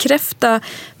liksom bekräfta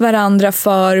varandra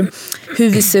för hur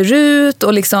vi ser ut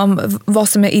och liksom vad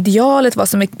som är idealet, vad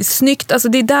som är snyggt. Alltså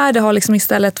det är där det har liksom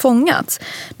istället fångats.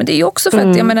 Men det är ju också för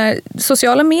att jag menar,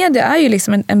 sociala medier är ju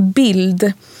liksom en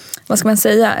bild, vad ska man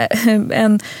säga,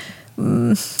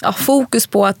 fokus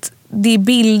på att det är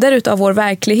bilder utav vår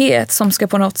verklighet som ska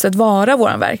på något sätt vara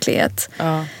vår verklighet.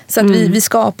 Ja. Så att vi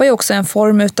skapar ju också en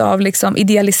form utav liksom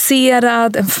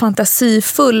idealiserad, en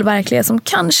fantasifull verklighet som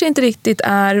kanske inte riktigt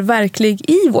är verklig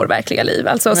i vår verkliga liv.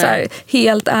 Alltså så här,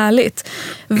 helt ärligt.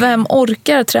 Vem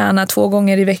orkar träna 2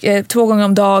 gånger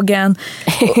om dagen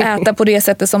och äta på det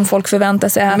sättet som folk förväntar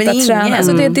sig äta, träna?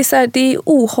 Alltså det är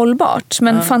ohållbart.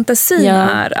 Men fantasin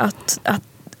är att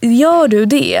gör du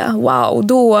det, wow,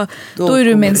 då är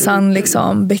du minsann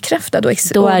liksom bekräftad då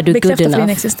är du bekräftad för din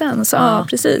existens. Ja,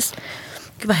 precis.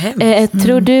 Gud, vad hemskt.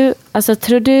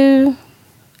 Tror du,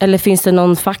 eller finns det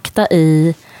någon fakta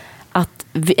i att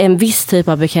en viss typ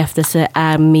av bekräftelse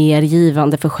är mer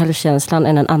givande för självkänslan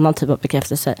än en annan typ av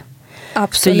bekräftelse?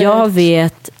 Absolut. Så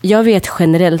jag vet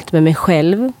generellt med mig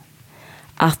själv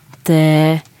att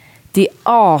det är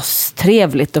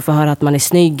astrevligt att få höra att man är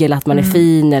snygg eller att man är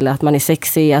fin eller att man är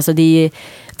sexig. Alltså det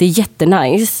är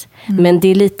jättenice. Men det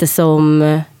är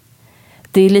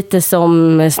lite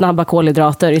som snabba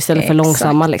kolhydrater istället för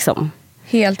långsamma liksom.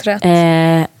 Helt rätt.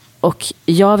 Och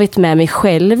jag vet med mig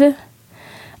själv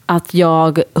att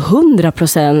jag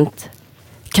 100%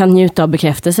 kan njuta av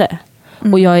bekräftelse.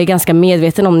 Och jag är ganska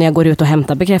medveten om när jag går ut och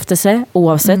hämtar bekräftelse,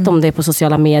 oavsett om det är på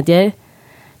sociala medier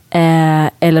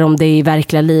eller om det är i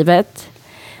verkliga livet.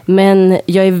 Men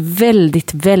jag är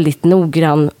väldigt, väldigt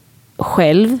noggrann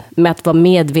själv med att vara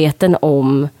medveten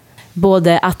om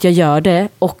både att jag gör det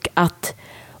och att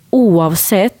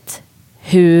oavsett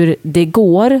hur det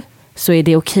går så är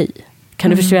det okej.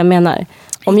 Kan du förstå vad jag menar?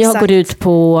 Om jag går ut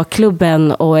på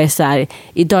klubben och är så här,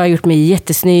 idag har jag gjort mig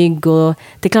jättesnygg och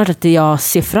det är klart att jag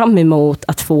ser fram emot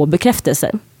att få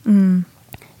bekräftelse.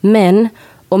 Men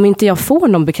om inte jag får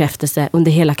någon bekräftelse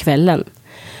under hela kvällen,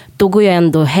 då går jag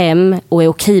ändå hem och är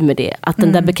okej med det. Att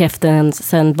den där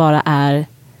bekräftelsen bara är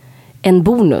en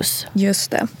bonus.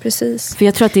 Just det, precis. För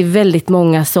jag tror att det är väldigt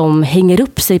många som hänger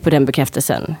upp sig på den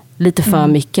bekräftelsen. Lite för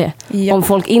mycket. Ja. Om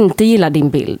folk inte gillar din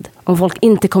bild. Om folk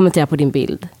inte kommenterar på din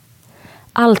bild.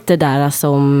 Allt det där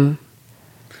som...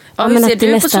 Ja, hur ser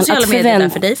du på sociala medier där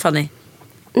för dig, Fanny?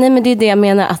 Nej, men det är det jag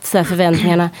menar, att så här,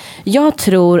 förväntningarna. Jag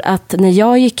tror att när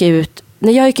jag gick ut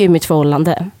ur mitt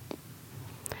förhållande,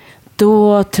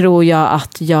 då tror jag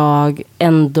att jag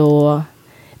ändå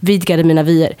vidgade mina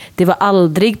vyer. Det var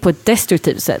aldrig på ett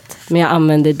destruktivt sätt, men jag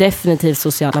använde definitivt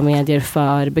sociala medier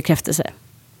för bekräftelse.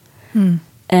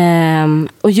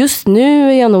 Och just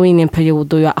nu är jag nog inne i en period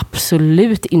då jag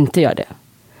absolut inte gör det.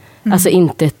 Alltså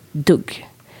inte ett dugg.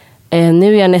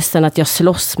 Nu är jag nästan att jag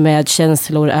slåss med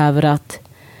känslor över att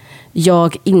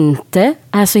jag inte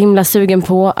är så himla sugen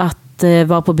på att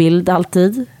vara på bild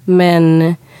alltid.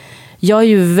 Men jag är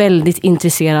ju väldigt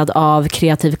intresserad av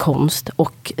kreativ konst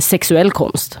och sexuell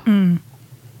konst.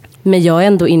 Men jag är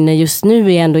ändå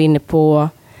inne på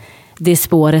det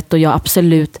spåret och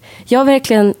jag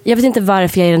vet inte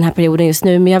varför jag är i den här perioden just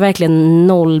nu, men jag har verkligen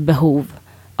noll behov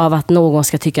av att någon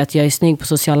ska tycka att jag är snygg på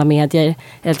sociala medier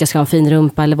eller att jag ska ha en fin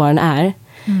rumpa eller vad den är.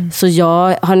 Så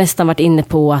jag har nästan varit inne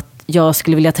på att jag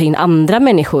skulle vilja ta in andra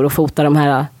människor och fota de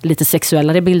här lite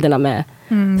sexuellare bilderna med.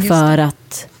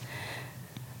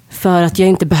 För att jag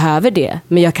inte behöver det.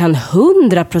 Men jag kan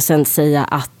 100% säga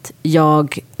att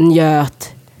jag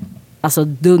njöt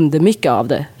dundermycket av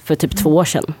det för typ 2 år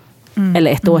sedan.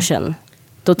 Eller 1 år sedan.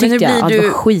 Då tyckte jag att det var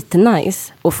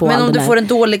skitnice att få. Men om du får en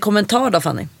dålig kommentar då,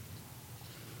 Fanny?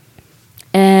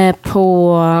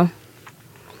 På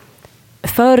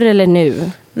förr eller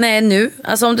nu? Nej nu,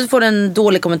 alltså om du får en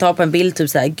dålig kommentar på en bild, typ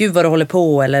såhär, gud vad du håller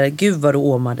på, eller gud vad du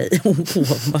åmar dig.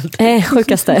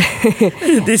 Sjukaste.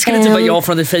 Det skulle inte vara jag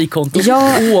från ett fejkkonto. Jag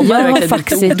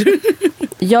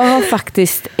har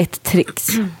faktiskt ett trix.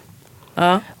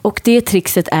 Och det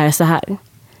trixet är så här.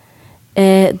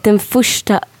 Den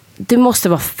första, du måste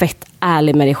vara fett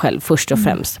ärlig med dig själv först och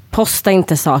främst. Posta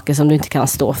inte saker som du inte kan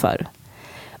stå för.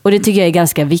 Och det tycker jag är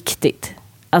ganska viktigt.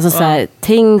 Alltså så här,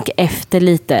 tänk efter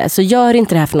lite. Så gör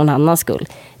inte det här för någon annans skull.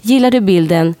 Gillar du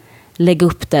bilden, lägg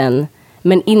upp den.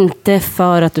 Men inte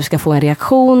för att du ska få en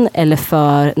reaktion eller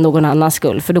för någon annans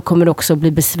skull. För då kommer du också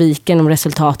bli besviken om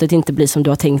resultatet inte blir som du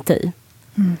har tänkt dig.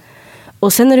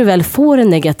 Och sen när du väl får en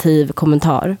negativ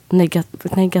kommentar.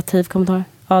 Negativ kommentar?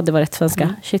 Ja, det var rätt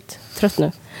svenska. Shit, trött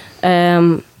nu.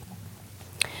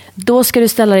 Då ska du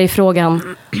ställa dig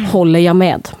frågan, håller jag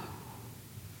med?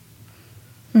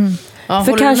 Ja,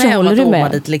 för kanske håller du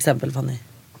med. Dig, till exempel, Fanny?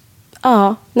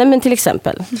 Ja, nej men till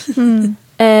exempel.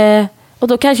 Och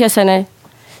då kanske jag säger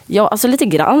ja, alltså lite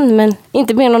grann, men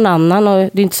inte mer någon annan. Och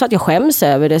det är inte så att jag skäms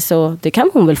över det, så det kan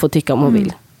hon väl få tycka om hon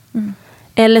vill.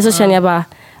 Eller så känner jag bara,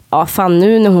 ja fan,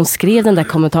 nu när hon skrev den där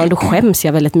kommentaren, då skäms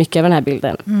jag väldigt mycket över den här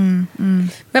bilden.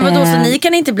 Men vadå, så ni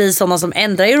kan inte bli sådana som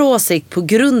ändrar er åsikt på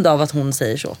grund av att hon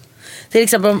säger så? Till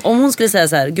exempel om hon skulle säga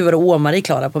så här, gud vad du åmar dig,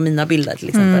 Klara, på mina bilder till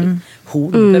exempel.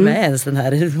 Vem är ens den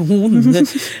här hon?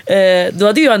 Då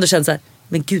hade jag ändå känt så här,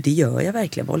 men gud, det gör jag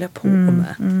verkligen, vad håller jag på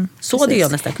med? Så hade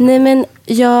jag nästan. Nej men,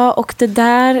 ja, och det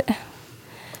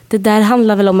där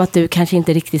handlar väl om att du kanske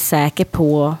inte är riktigt säker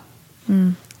på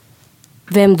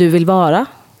vem du vill vara.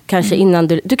 Kanske innan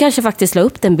du kanske faktiskt la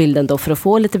upp den bilden då för att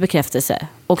få lite bekräftelse.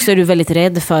 Och så är du väldigt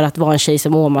rädd för att vara en tjej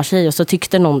som åmar sig, och så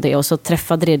tyckte någon det och så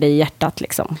träffade det dig i hjärtat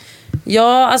liksom.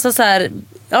 Ja, alltså så här,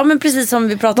 ja men precis som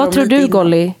vi pratade om. Vad tror du,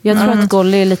 Golly? Jag tror att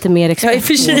Golly är lite mer expert på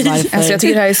varför. Alltså, jag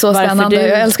tycker det här är så spännande.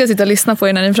 Jag älskar att sitta och lyssna på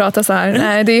er när ni pratar så här.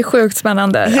 Nej, det är sjukt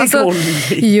spännande. Alltså,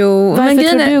 varför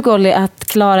tror du, Golly, att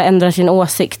Klara ändrar sin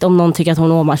åsikt om någon tycker att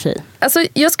hon åmar sig? Alltså,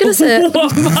 jag skulle säga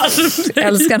jag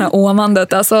älskar det här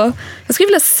åmandet. Alltså, jag skulle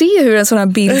vilja se hur en sån här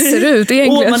bild ser ut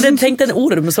egentligen. Åmandet, tänk en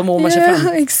orm som åmar sig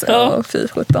fram. Exakt. Fy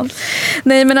 17.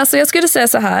 Nej, men alltså, jag skulle säga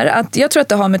så här, att jag tror att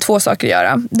det har med två saker att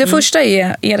göra. Det första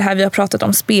är det här vi har pratat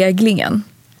om, speglingen.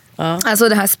 Alltså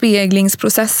den här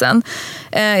speglingsprocessen.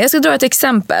 Jag ska dra ett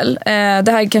exempel.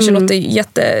 Det här kanske låter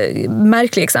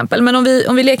jättemärkligt exempel, men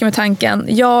om vi leker med tanken.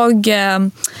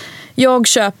 Jag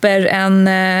köper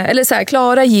eller så här,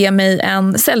 Klara ger mig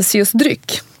en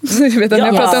Celsius-dryck. Du vet att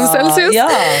jag pratar om Celsius.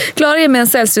 Klara ger mig en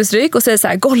Celsius-dryck och säger så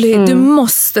här, Golly, du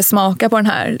måste smaka på den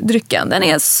här drycken. Den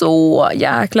är så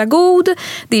jäkla god.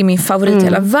 Det är min favorit i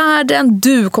hela världen.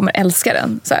 Du kommer älska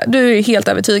den. Så här, du är helt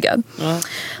övertygad.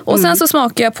 Och sen så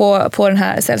smakar jag på den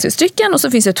här Celsius-drycken, och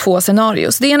så finns det 2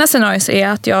 scenarios. Det ena scenariot är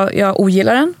att jag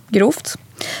ogillar den grovt.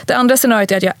 Det andra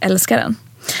scenariot är att jag älskar den.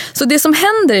 Så det som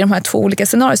händer i de här 2 olika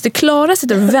scenarierna, det Klara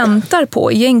sitter och väntar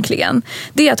på egentligen,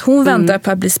 det är att hon väntar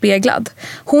på att bli speglad.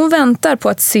 Hon väntar på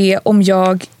att se om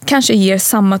jag kanske ger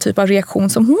samma typ av reaktion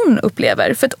som hon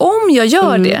upplever. För att om jag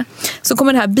gör det, så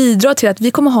kommer det här bidra till att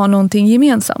vi kommer ha någonting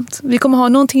gemensamt. Vi kommer ha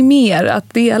någonting mer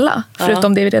att dela,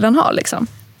 förutom det vi redan har liksom.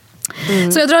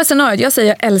 Så jag drar ett scenario. Jag säger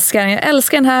jag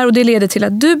älskar den här, och det leder till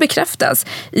att du bekräftas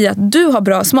i att du har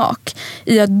bra smak,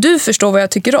 i att du förstår vad jag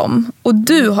tycker om, och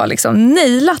du har liksom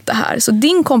nailat det här. Så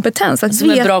din kompetens att som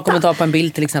veta, en bra kommentar på en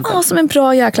bild till exempel. Ja, som en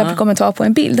bra jäkla kommentar på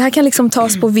en bild. Det här kan liksom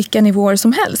tas på vilka nivåer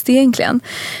som helst egentligen.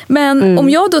 Men om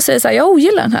jag då säger så här, jag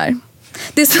ogillar den här,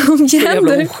 det som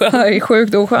händer är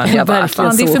sjukt oskön. Jag bara,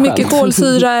 fan, det är för mycket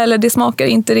kolsyra, eller det smakar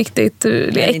inte riktigt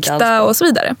äkta och så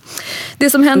vidare. Det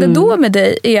som händer då med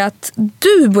dig är att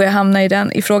du börjar hamna i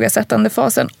den ifrågasättande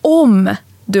fasen om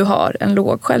du har en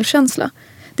låg självkänsla.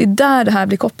 Det är där det här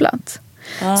blir kopplat.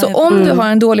 Så om du har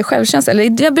en dålig självkänsla,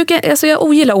 eller jag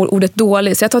ogillar ordet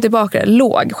dålig, så jag tar tillbaka det,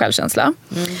 låg självkänsla,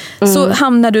 så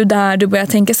hamnar du där du börjar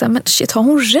tänka så här, men shit, har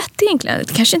hon rätt egentligen?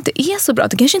 Det kanske inte är så bra,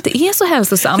 det kanske inte är så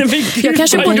hälsosamt. Jag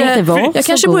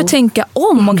kanske borde tänka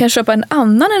om och kanske köpa en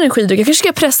annan energidryck. Jag kanske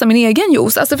ska pressa min egen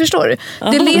juice. Alltså, förstår du?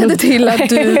 Det leder till att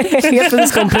du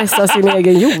ska pressa sin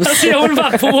egen juice. Alltså, jag vill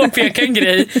bara påpeka en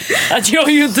grej, att jag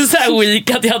är ju inte så här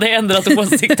weak att jag hade ändrat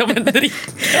åsikt om en dryck.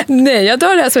 Nej, jag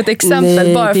tar det här som ett exempel.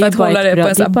 Bara för att hålla det på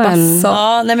en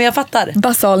sån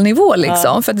basal nivå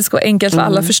liksom, för att det ska vara enkelt för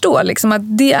alla att förstå liksom,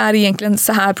 att det är egentligen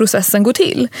så här processen går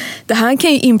till. Det här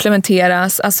kan ju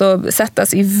implementeras, alltså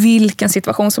sättas i vilken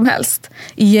situation som helst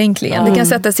egentligen. Det kan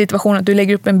sättas i situationen att du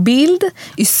lägger upp en bild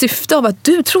i syfte av att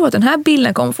du tror att den här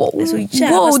bilden kommer få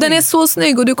den är så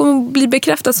snygg, och du kommer bli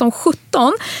bekräftad som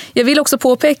 17. Jag vill också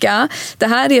påpeka, det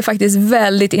här är faktiskt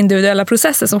väldigt individuella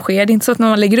processer som sker. Det är inte så att när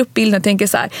man lägger upp bilden och tänker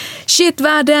så här, shit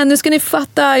världen, nu ska ni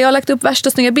uppfatta, jag har lagt upp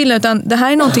värsta snygga bilden, utan det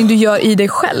här är någonting du gör i dig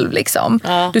själv liksom.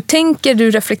 Du tänker,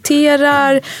 du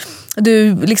reflekterar,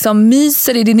 du liksom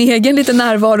myser i din egen lite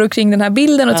närvaro kring den här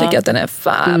bilden och tycker att den är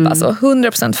fab, alltså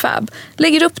 100% fab.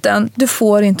 Lägger upp den, du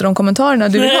får inte de kommentarerna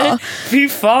du vill ha. Fy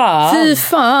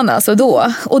fan alltså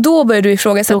då. Och då börjar du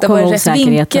ifrågasätta vad är rätt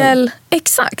vinkel.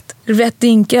 Exakt. Rätt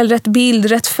vinkel, rätt bild,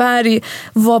 rätt färg.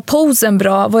 Var posen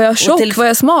bra? Var jag tjock? Var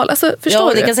jag smal? Alltså, förstår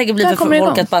du? Det kan säkert bli för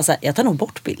folk att bara säga, jag tar nog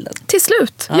bort bilden. Till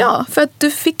slut, ja. För att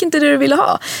du fick inte det du ville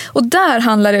ha. Och där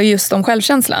handlar det just om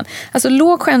självkänslan. Alltså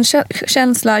låg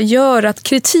självkänsla gör att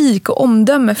kritik och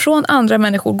omdöme från andra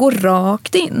människor går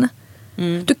rakt in.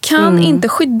 Du kan inte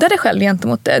skydda dig själv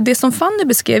gentemot det. Det som Fanny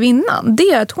beskrev innan, det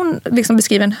är att hon liksom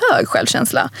beskriver en hög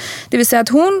självkänsla. Det vill säga att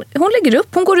hon lägger upp,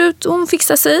 hon går ut, hon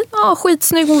fixar sig. Ja,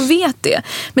 skitsnygg, hon vet det.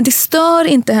 Men det stör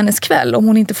inte hennes kväll om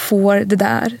hon inte får det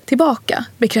där tillbaka.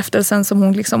 Bekräftelsen som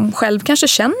hon liksom själv kanske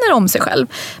känner om sig själv.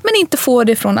 Men inte får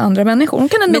det från andra människor. Hon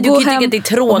kan ändå men du gå kan hem tycka att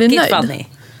det är tråkigt, Fanny.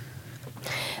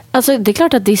 Alltså det är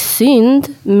klart att det är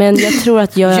synd, men jag tror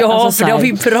att jag... Ja, alltså, för det har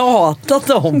vi pratat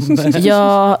om.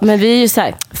 Ja, men vi är ju så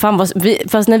här,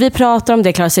 fast när vi pratar om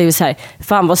det, klart, så är vi så här,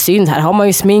 fan vad synd, här har man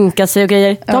ju sminkat sig och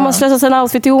grejer. De har slösat sin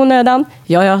outfit i onödan.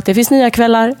 Ja, det finns nya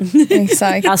kvällar.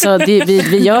 Exakt. Alltså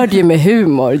vi gör det ju med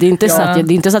humor. Det är inte, så, att,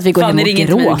 det är inte så att vi går hem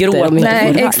och gråter.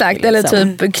 Nej, exakt. Eller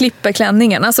typ klipper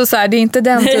klänningen. Alltså så här, det är inte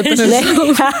den typen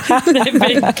av... Nej,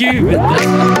 men gud.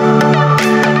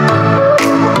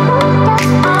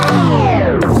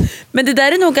 Men det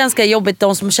där är nog ganska jobbigt,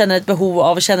 de som känner ett behov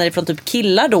av att känna det från typ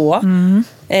killar då.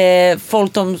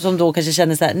 Folk som då kanske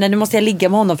känner så här, nej nu måste jag ligga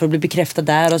med honom för att bli bekräftad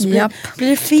där. Och så blir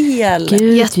det fel.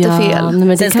 Gud, jättefel. Ja.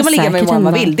 Nej, sen ska man ligga med vad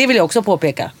man vill, det vill jag också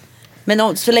påpeka.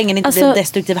 Men så länge det inte blir en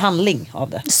destruktiv handling av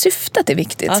det. Syftet är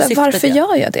viktigt. Ja, så varför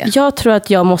gör jag det? Jag tror att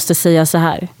jag måste säga så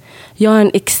här. Jag har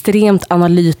en extremt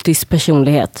analytisk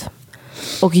personlighet.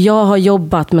 Och jag har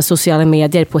jobbat med sociala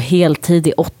medier på heltid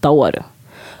i 8 år.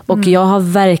 Och jag har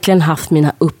verkligen haft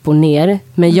mina upp och ner.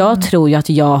 Men jag tror ju att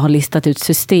jag har listat ut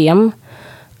system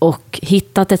och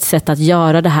hittat ett sätt att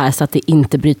göra det här så att det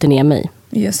inte bryter ner mig.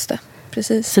 Just det,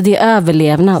 precis. Så det är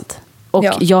överlevnad. Och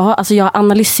jag har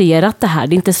analyserat det här.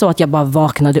 Det är inte så att jag bara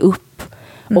vaknade upp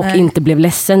och inte blev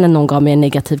ledsen när någon gav mig en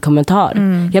negativ kommentar.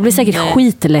 Jag blev säkert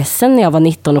skitledsen när jag var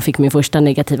 19 och fick min första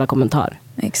negativa kommentar.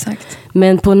 Exakt.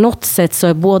 Men på något sätt så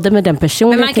är både med den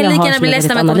personligheten jag har... Men man kan lika gärna bli ledsen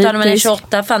med kommentarer när man är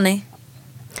 28, Fanny.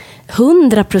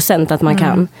 100% att man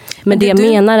kan. Men det jag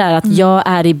menar är att jag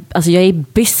är i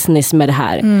business med det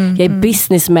här. Jag är i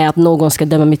business med att någon ska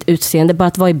döma mitt utseende. Bara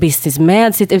att vara i business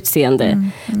med sitt utseende.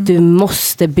 Du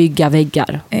måste bygga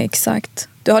väggar. Exakt.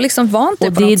 Du har liksom vant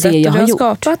dig på något sätt. Du har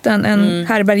skapat en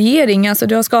härbärgering. Alltså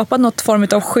du har skapat något form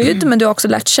av skydd. Men du har också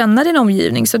lärt känna din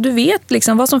omgivning. Så du vet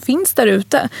liksom vad som finns där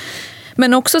ute.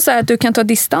 Men också så här att du kan ta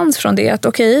distans från det. Att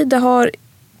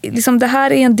det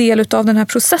här är en del av den här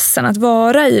processen. Att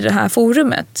vara i det här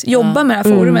forumet, jobba med det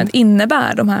här forumet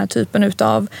innebär de här typen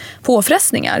av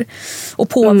påfrestningar och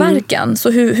påverkan.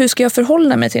 Så hur ska jag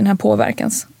förhålla mig till den här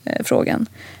påverkansfrågan?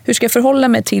 Hur ska jag förhålla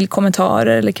mig till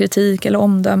kommentarer eller kritik eller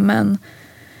omdömen?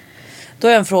 Då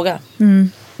har jag en fråga.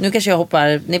 Nu kanske jag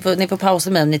hoppar, ni får pausa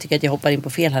mig om ni tycker att jag hoppar in på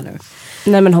fel här nu.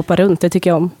 Nej, men hoppa runt, det tycker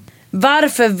jag om.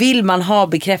 Varför vill man ha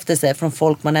bekräftelse från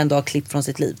folk man ändå har klippt från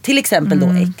sitt liv? Till exempel då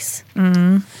ex.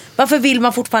 Varför vill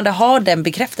man fortfarande ha den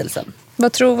bekräftelsen?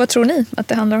 Vad tror ni att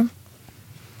det handlar om?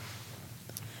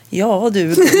 Ja,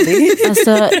 du.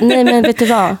 Nej, men vet du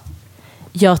vad?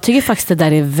 Jag tycker faktiskt det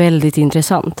där är väldigt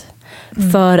intressant.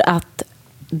 För att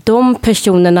de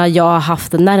personerna jag har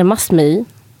haft närmast mig,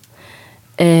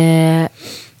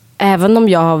 även om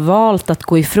jag har valt att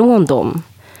gå ifrån dem,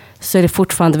 så är det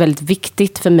fortfarande väldigt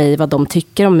viktigt för mig vad de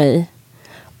tycker om mig.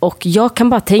 Och jag kan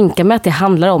bara tänka mig att det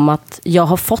handlar om att jag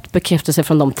har fått bekräftelse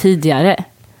från dem tidigare.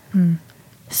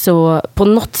 Så på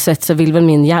något sätt så vill väl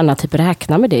min hjärna typ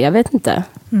räkna med det, jag vet inte.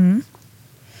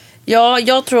 Ja,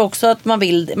 jag tror också att man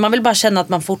vill bara känna att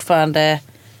man fortfarande...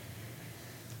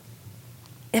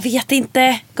 Jag vet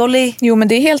inte, Golly. Jo, men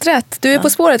det är helt rätt. Du är på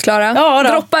spåret, Klara. Ja,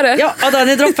 droppa det. Ja, då,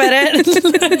 nu droppar jag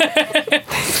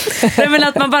det. Men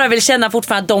att man bara vill känna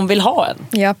fortfarande att de vill ha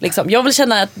en. Yep. Liksom.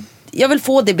 Jag vill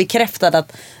få det bekräftat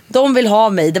att de vill ha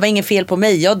mig. Det var ingen fel på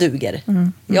mig, jag duger.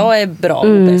 Jag är bra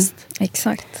och bäst.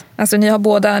 Exakt. Alltså ni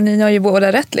har ju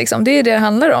båda rätt liksom. Det är det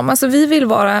handlar om. Alltså vi vill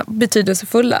vara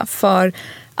betydelsefulla för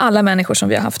alla människor som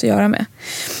vi har haft att göra med.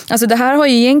 Alltså det här har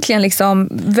ju egentligen liksom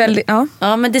väldigt...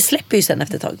 Ja, men det släpper ju sen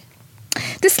efter ett tag.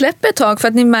 Det släpper ett tag för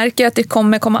att ni märker att det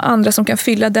kommer komma andra som kan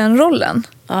fylla den rollen.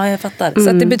 Ja, jag fattar. Så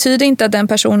att det betyder inte att den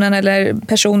personen eller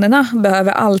personerna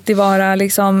behöver alltid vara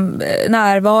liksom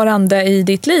närvarande i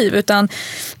ditt liv. Utan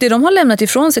det de har lämnat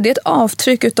ifrån sig, det är ett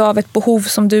avtryck av ett behov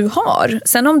som du har.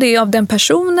 Sen om det är av den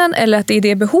personen eller att det är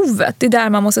det behovet, det är där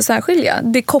man måste särskilja.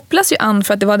 Det kopplas ju an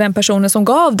för att det var den personen som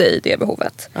gav dig det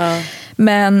behovet. Ja.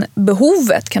 Men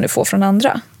behovet kan du få från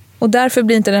andra. Och därför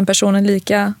blir inte den personen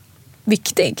lika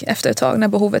viktig efter ett tag när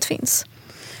behovet finns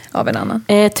av en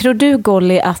annan. Tror du,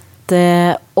 Golly, att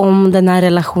om den här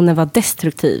relationen var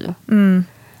destruktiv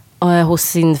hos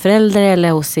sin förälder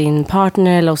eller hos sin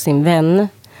partner eller hos sin vän,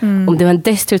 om det var en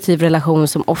destruktiv relation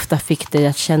som ofta fick dig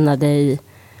att känna dig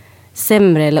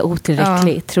sämre eller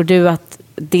otillräcklig, tror du att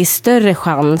det är större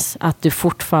chans att du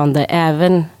fortfarande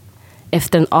även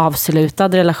efter en avslutad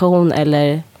relation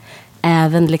eller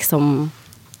även liksom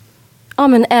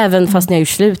men även fast ni har gjort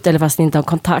slut eller fast ni inte har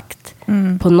kontakt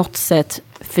på något sätt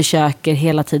försöker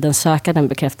hela tiden söka den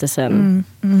bekräftelsen.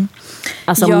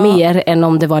 Alltså mer än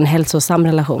om det var en hälsosam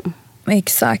relation.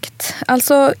 Exakt.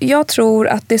 Alltså jag tror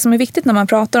att det som är viktigt när man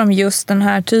pratar om just den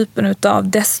här typen av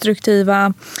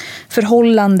destruktiva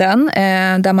förhållanden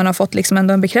där man har fått liksom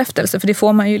ändå en bekräftelse, för det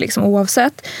får man ju liksom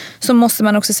oavsett, så måste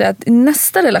man också säga att i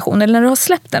nästa relation eller när du har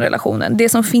släppt den relationen, det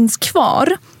som finns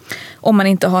kvar om man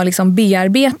inte har liksom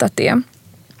bearbetat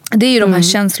det är ju de här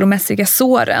känslomässiga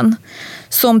såren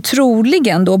som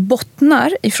troligen då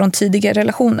bottnar ifrån tidigare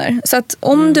relationer. Så att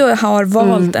om du har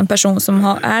valt en person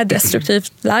som är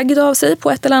destruktivt lagd av sig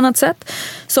på ett eller annat sätt,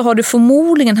 så har du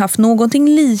förmodligen haft någonting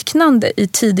liknande i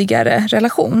tidigare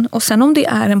relation. Och sen om det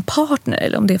är en partner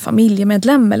eller om det är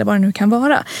familjemedlem eller vad det nu kan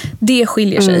vara, det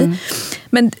skiljer sig.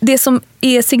 Men det som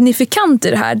är signifikant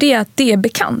i det här, det är att det är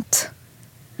bekant.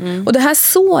 Och det här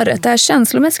såret, det här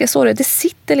känslomässiga såret, det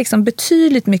sitter liksom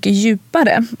betydligt mycket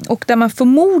djupare. Och där man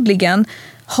förmodligen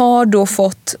har då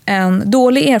fått en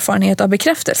dålig erfarenhet av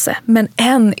bekräftelse, men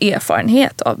en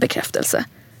erfarenhet av bekräftelse.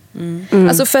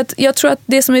 Alltså för att jag tror att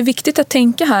det som är viktigt att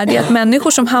tänka här, det är att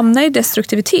människor som hamnar i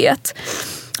destruktivitet,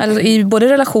 alltså i både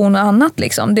relation och annat,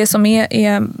 liksom, det som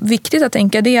är viktigt att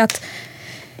tänka, det är att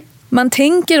man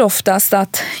tänker oftast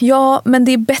att men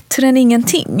det är bättre än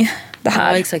ingenting det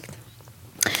här. Ja, exakt.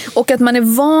 Och att man är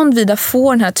van vid att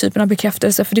få den här typen av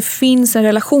bekräftelse, för det finns en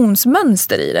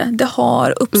relationsmönster i det. Det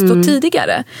har uppstått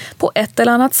tidigare på ett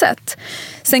eller annat sätt.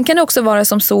 Sen kan det också vara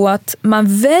som så att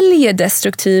man väljer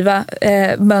destruktiva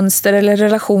mönster eller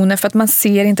relationer för att man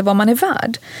ser inte vad man är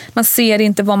värd. Man ser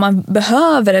inte vad man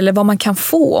behöver eller vad man kan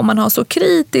få. Man har så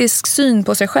kritisk syn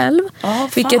på sig själv,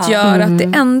 vilket gör att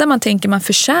det enda man tänker man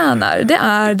förtjänar, det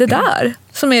är det där.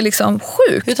 Som är liksom sjukt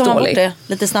dåligt. Hur tar man bort det?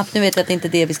 Lite snabbt, nu vet jag att det inte är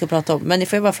det vi ska prata om. Men ni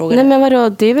får ju bara fråga. Nej, men vadå,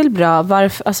 det är väl bra.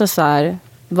 Varför, alltså så här,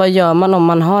 vad gör man om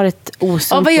man har ett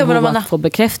osunt behov att få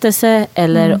bekräftelse?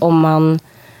 Eller om man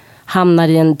hamnar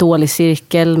i en dålig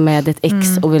cirkel med ett ex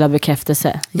och vill ha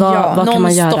bekräftelse? Vad kan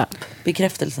man göra?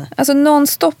 Bekräftelse. Alltså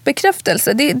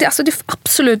non-stop-bekräftelse, det är det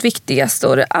absolut viktigaste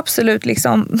och det absolut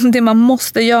liksom det man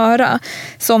måste göra,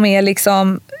 som är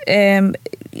liksom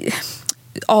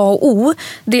A och O,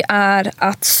 det är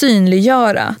att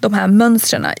synliggöra de här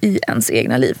mönstren i ens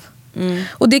egna liv.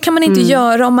 Och det kan man inte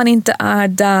göra om man inte är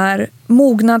där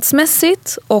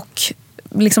mognadsmässigt och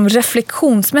liksom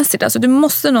reflektionsmässigt. Alltså du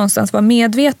måste någonstans vara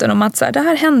medveten om att så här, det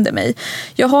här händer mig.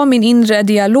 Jag har min inre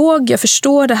dialog, jag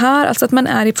förstår det här. Alltså att man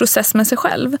är i process med sig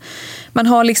själv. Man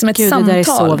har liksom ett samtal. Det där är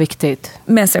så viktigt.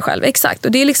 Med sig själv, exakt.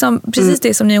 Och det är liksom precis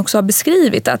det som ni också har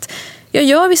beskrivit, att jag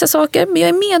gör vissa saker, men jag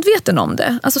är medveten om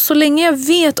det. Alltså så länge jag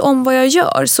vet om vad jag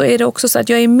gör, så är det också så att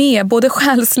jag är med både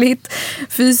själsligt,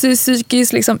 fysiskt,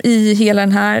 psykiskt liksom, i hela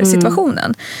den här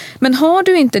situationen. Men har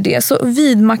du inte det, så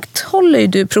vidmakthåller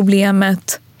du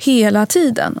problemet hela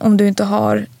tiden om du inte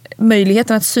har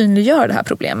möjligheten att synliggöra det här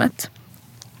problemet.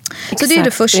 Exakt. Så det är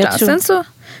det första.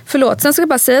 Sen ska jag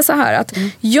bara säga så här att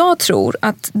jag tror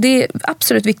att det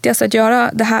absolut viktigaste att göra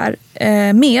det här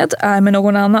med är med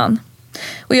någon annan.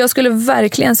 Och jag skulle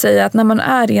verkligen säga att när man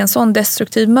är i en sån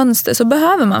destruktiv mönster, så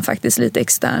behöver man faktiskt lite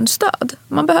extern stöd.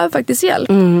 Man behöver faktiskt hjälp.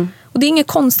 Och det är inget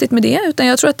konstigt med det, utan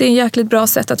jag tror att det är ett jäkligt bra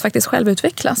sätt att faktiskt själv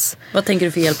utvecklas. Vad tänker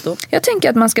du för hjälp då? Jag tänker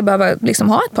att man ska behöva liksom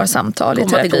ha ett par samtal i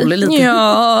terapi. Komma till lite.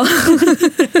 Ja.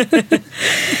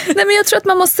 Nej, men jag tror att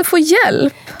man måste få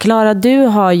hjälp. Klara, du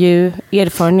har ju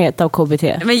erfarenhet av KBT.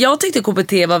 Men jag tyckte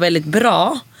KBT var väldigt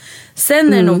bra.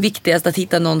 Sen är det nog viktigast att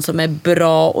hitta någon som är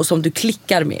bra och som du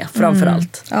klickar med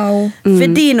framförallt. För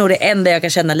det är nog det enda jag kan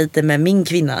känna lite med min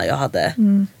kvinna jag hade.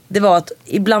 Det var att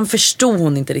ibland förstod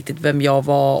hon inte riktigt vem jag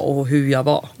var och hur jag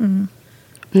var.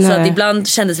 Så att ibland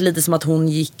kändes det lite som att hon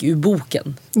gick ur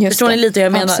boken. Förstår ni lite vad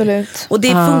jag menar? Absolut. Och det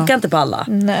funkar inte på alla.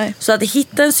 Nej. Så att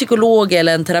hitta en psykolog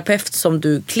eller en terapeut som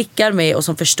du klickar med och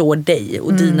som förstår dig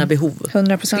och dina behov.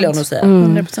 100%. Skulle jag nog säga.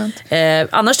 100%.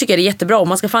 Annars tycker jag det är jättebra. Och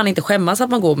man ska fan inte skämmas att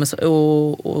man går med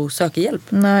och söker hjälp.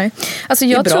 Nej. Alltså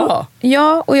Det är jag bra. tror,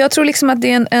 ja, och jag tror liksom att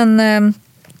det är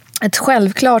ett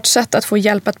självklart sätt att få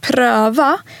hjälp att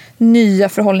pröva nya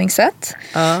förhållningssätt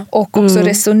och också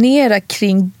resonera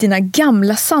kring dina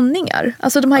gamla sanningar.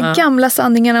 Alltså de här gamla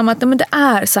sanningarna om att men det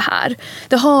är så här.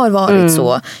 Det har varit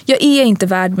så. Jag är inte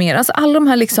värd mer. Alltså alla de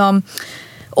här liksom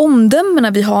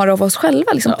omdömena vi har av oss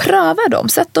själva. Liksom, pröva dem.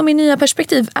 Sätt dem i nya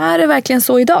perspektiv. Är det verkligen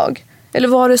så idag? Eller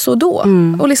var det så då?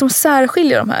 Och liksom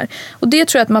särskilja de här. Och det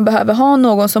tror jag att man behöver ha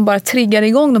någon som bara triggar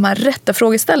igång de här rätta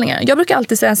frågeställningarna. Jag brukar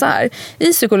alltid säga så här.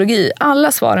 I psykologi,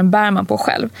 alla svaren bär man på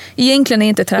själv. Egentligen är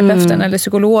inte terapeuten eller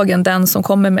psykologen den som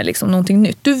kommer med liksom någonting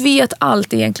nytt. Du vet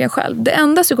allt egentligen själv. Det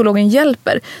enda psykologen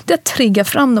hjälper, det är att trigga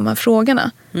fram de här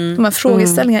frågorna. De här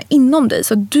frågeställningarna inom dig.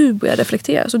 Så att du börjar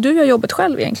reflektera. Så du gör jobbet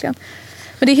själv egentligen.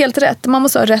 Men det är helt rätt. Man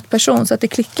måste ha rätt person så att det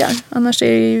klickar. Annars är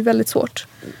det ju väldigt svårt.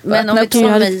 Men om vi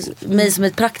tar mig som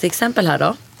ett praktexempel här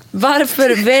då.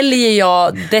 Varför väljer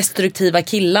jag destruktiva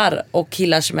killar och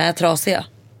killar som är trasiga?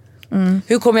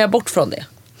 Hur kommer jag bort från det?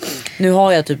 Nu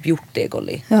har jag typ gjort det,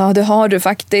 Golly. Ja, det har du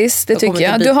faktiskt. Det tycker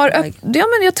jag. Ja,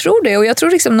 men jag tror det. Och jag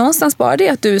tror liksom någonstans bara det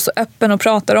att du är så öppen och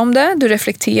pratar om det. Du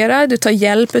reflekterar, du tar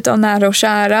hjälp av nära och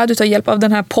kära. Du tar hjälp av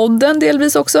den här podden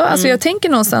delvis också. Alltså jag tänker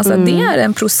någonstans att det är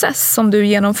en process som du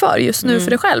genomför just nu för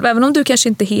dig själv. Även om du kanske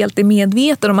inte helt är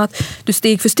medveten om att du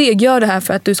steg för steg gör det här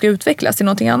för att du ska utvecklas till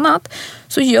någonting annat.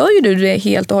 Så gör ju du det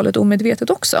helt och hållet omedvetet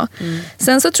också.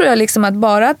 Sen så tror jag liksom att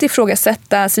bara att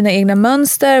ifrågasätta sina egna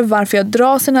mönster, varför jag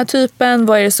dras den här typen,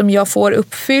 vad är det som jag får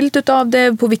uppfyllt av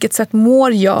det, på vilket sätt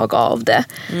mår jag av det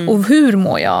och hur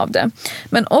mår jag av det.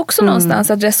 Men också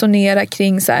någonstans att resonera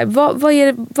kring så här,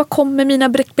 vad kommer mina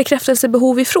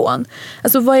bekräftelsebehov ifrån?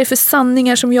 Alltså vad är det för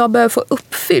sanningar som jag behöver få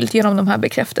uppfyllt genom de här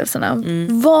bekräftelserna?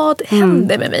 Vad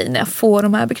händer med mig när jag får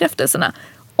de här bekräftelserna?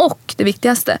 Och det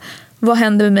viktigaste, vad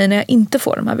händer med mig när jag inte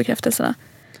får de här bekräftelserna?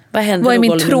 Vad är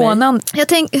min trånand? Jag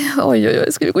tänker, oj,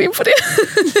 ska vi gå in på det?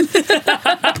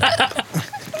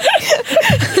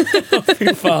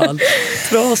 Fy fan,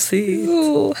 trasigt.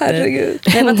 Herregud.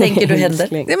 Nej, vad tänker du händer?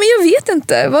 Ja, men jag vet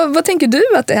inte. Vad tänker du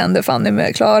att det händer, Fanny,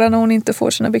 med Klara när hon inte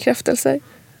får sina bekräftelser?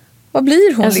 Vad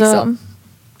blir hon liksom?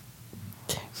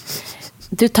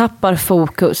 Du tappar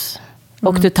fokus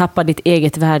och du tappar ditt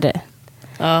eget värde.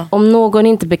 Ja. Om någon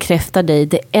inte bekräftar dig,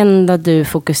 det enda du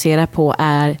fokuserar på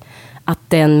är att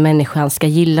den människan ska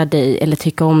gilla dig eller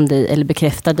tycka om dig eller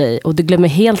bekräfta dig. Och du glömmer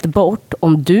helt bort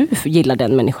om du gillar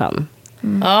den människan.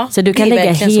 Ja, så du kan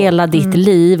lägga hela ditt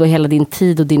liv och hela din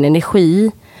tid och din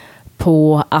energi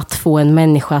på att få en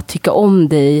människa att tycka om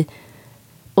dig.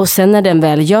 Och sen när den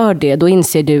väl gör det, då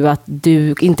inser du att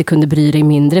du inte kunde bry dig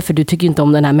mindre, för du tycker inte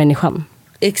om den här människan.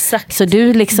 Exakt. Så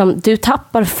du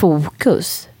tappar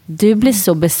fokus. Du blir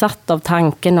så besatt av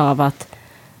tanken av att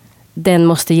den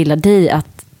måste gilla dig att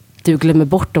du glömmer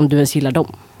bort om du ens gillar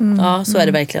dem. Ja, så är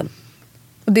det verkligen.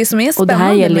 Och det som är spännande, och det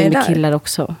här gäller med med killar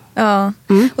också. Ja.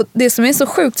 Och det som är så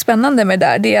sjukt spännande med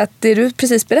det är att det du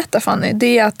precis berättar, Fanny,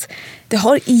 det är att det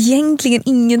har egentligen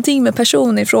ingenting med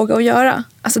personen i fråga att göra.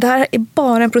 Alltså det här är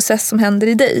bara en process som händer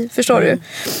i dig, förstår du?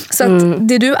 Så att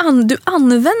det du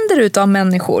använder utav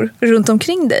människor runt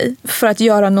omkring dig för att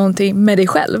göra någonting med dig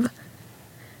själv.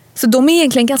 Så de är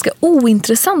egentligen ganska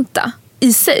ointressanta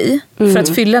i sig för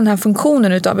att fylla den här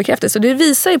funktionen utav bekräftelse. Så det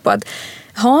visar ju på att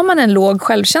har man en låg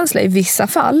självkänsla i vissa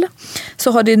fall,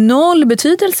 så har det noll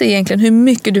betydelse egentligen hur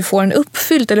mycket du får en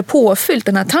uppfyllt eller påfyllt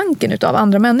den här tanken utav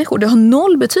andra människor. Det har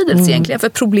noll betydelse egentligen, för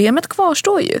problemet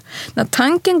kvarstår ju. När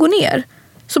tanken går ner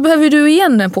så behöver du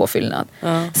igen en påfyllnad.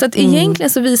 Så att egentligen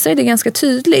så visar det ganska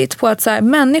tydligt på att så här,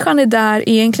 människan är där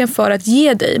egentligen för att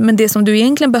ge dig, men det som du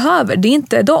egentligen behöver, det är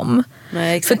inte dem.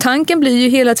 Nej, för tanken blir ju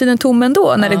hela tiden tom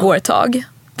ändå när det går ett tag.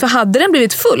 För hade den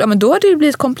blivit full, ja, men då hade det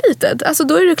blivit completed. Alltså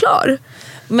då är du klar.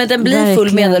 Men den blir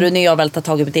full, menar du, när jag väl tar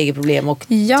tag i mitt eget problem och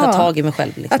tar tag i mig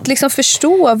själv? Liksom. Att liksom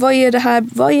förstå, vad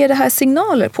är det här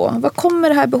signaler på? Vad kommer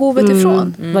det här behovet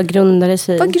ifrån? Vad grundar det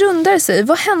sig? Vad grundar det sig?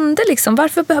 Vad händer liksom?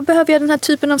 Varför behöver jag den här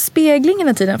typen av spegling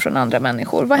hela tiden från andra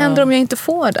människor? Vad händer om jag inte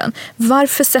får den?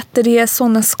 Varför sätter det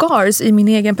sådana scars i min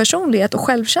egen personlighet och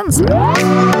självkänsla?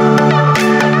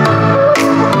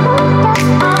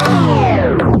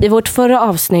 I vårt förra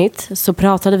avsnitt så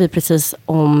pratade vi precis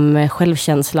om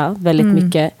självkänsla väldigt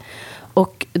mycket.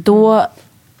 Och då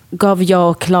gav jag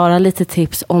och Klara lite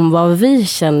tips om vad vi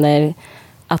känner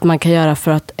att man kan göra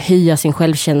för att höja sin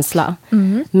självkänsla.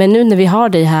 Men nu när vi har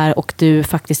dig här och du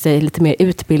faktiskt är lite mer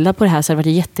utbildad på det här, så har det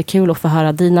varit jättekul att få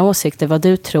höra dina åsikter, vad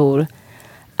du tror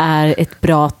är ett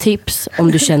bra tips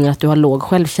om du känner att du har låg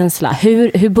självkänsla.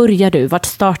 Hur börjar du? Vart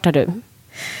startar du?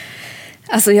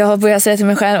 Alltså jag har börjat säga till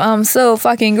mig själv, I'm so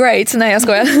fucking great. Nej, jag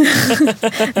skojar.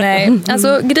 Nej,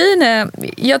 alltså grejen är,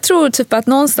 jag tror typ att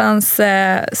någonstans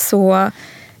så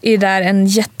är det där en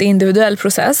jätteindividuell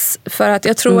process. För att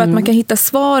jag tror att man kan hitta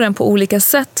svaren på olika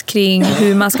sätt kring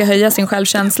hur man ska höja sin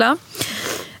självkänsla.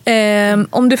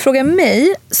 Om du frågar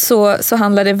mig så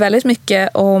handlar det väldigt mycket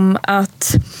om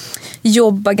att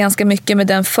jobba ganska mycket med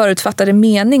den förutfattade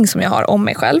mening som jag har om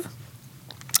mig själv.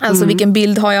 Alltså vilken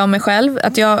bild har jag av mig själv?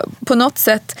 Att jag på något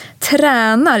sätt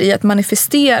tränar i att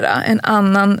manifestera en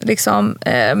annan liksom,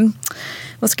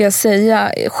 vad ska jag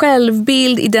säga,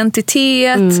 självbild,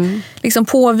 identitet, liksom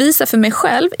påvisa för mig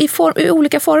själv i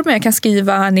olika former. Jag kan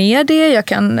skriva ner det, jag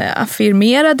kan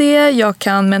affirmera det, jag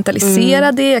kan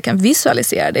mentalisera det, jag kan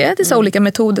visualisera det. Det är så olika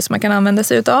metoder som man kan använda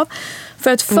sig utav.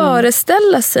 För att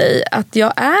föreställa sig att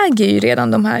jag äger ju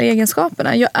redan de här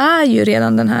egenskaperna. Jag är ju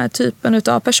redan den här typen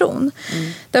utav person.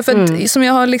 Därför att som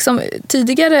jag har liksom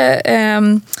tidigare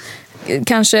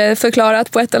kanske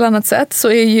förklarat på ett eller annat sätt, så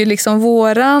är ju liksom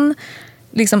våran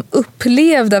liksom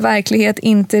upplevda verklighet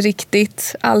inte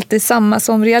riktigt alltid samma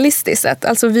som realistiskt sett.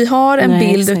 Alltså vi har en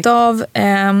bild utav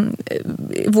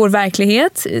vår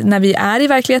verklighet när vi är i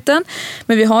verkligheten,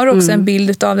 men vi har också en bild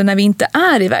utav det när vi inte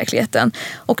är i verkligheten.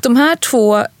 Och de här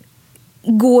två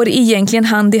går egentligen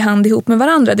hand i hand ihop med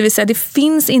varandra. Det vill säga det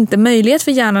finns inte möjlighet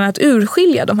för hjärnan att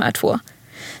urskilja de här två.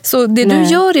 Så det du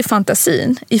gör i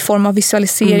fantasin i form av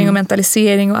visualisering och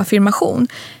mentalisering och affirmation,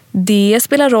 det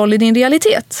spelar roll i din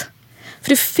realitet. För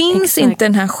det finns inte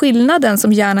den här skillnaden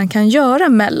som hjärnan kan göra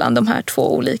mellan de här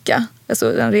två olika.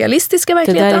 Alltså den realistiska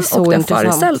verkligheten och den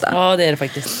föreställda. Ja, det är det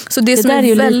faktiskt. Så det som är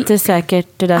ju lite säkert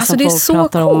det där alltså som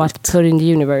folk pratar om att put in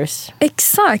the universe.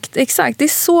 Exakt. Det är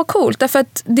så coolt. Därför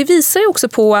att det visar ju också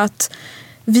på att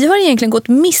vi har egentligen gått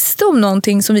miste om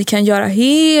någonting som vi kan göra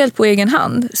helt på egen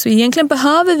hand. Så egentligen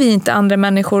behöver vi inte andra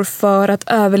människor för att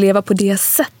överleva på det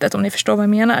sättet, om ni förstår vad jag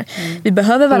menar. Vi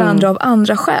behöver varandra av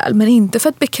andra skäl, men inte för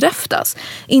att bekräftas.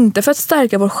 Inte för att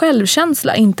stärka vår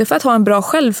självkänsla, inte för att ha en bra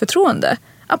självförtroende.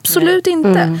 Absolut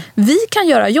inte. Vi kan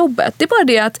göra jobbet. Det är bara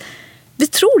det att vi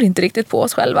tror inte riktigt på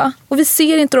oss själva. Och vi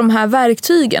ser inte de här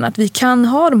verktygen, att vi kan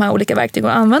ha de här olika verktygen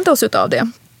och använda oss av det.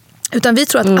 Utan vi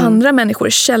tror att andra människor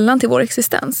är källan till vår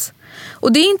existens.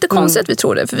 Och det är inte konstigt att vi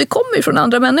tror det, för vi kommer ju från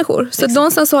andra människor. Så att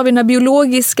någonstans så har vi den här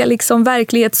biologiska liksom,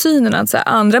 verklighetssynen att så här,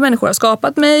 andra människor har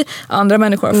skapat mig, andra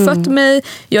människor har fött mig,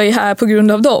 jag är här på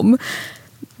grund av dem.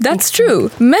 That's true.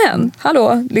 Men,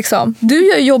 hallå, liksom, du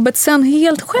gör jobbet sen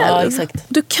helt själv. Ja, exakt.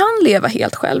 Du kan leva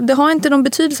helt själv. Det har inte någon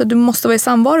betydelse att du måste vara i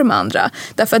samvaro med andra.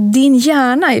 Därför att din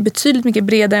hjärna är betydligt mycket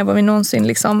bredare än vad vi någonsin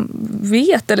liksom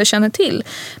vet eller känner till.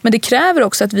 Men det kräver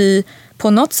också att vi på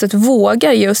något sätt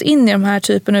vågar ge oss in i de här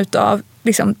typen av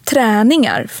liksom,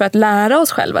 träningar för att lära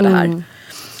oss själva det här.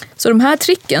 Så de här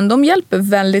tricken, de hjälper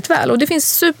väldigt väl. Och det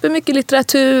finns supermycket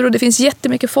litteratur och det finns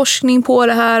jättemycket forskning på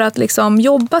det här. Att liksom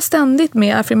jobba ständigt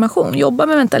med affirmation, jobba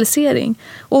med mentalisering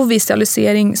och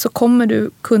visualisering, så kommer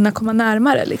du kunna komma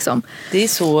närmare. Liksom. Det är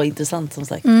så intressant som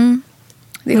sagt.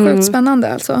 Det är sjukt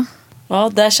spännande alltså.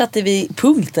 Ja, där satte vi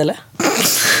punkt, eller?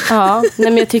 Ja,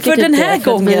 nej, men jag tycker för typ den här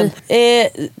gången.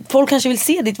 Folk kanske vill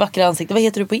se ditt vackra ansikte. Vad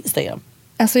heter du på Instagram?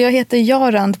 Alltså jag heter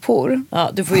Jarandpour. Ja,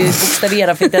 du får ju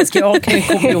bokstavera för inte jag kan ju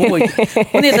komma ihåg.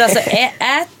 Hon heter alltså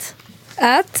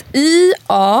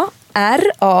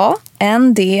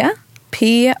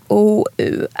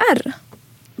YARANDPOUR.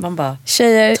 Man bara,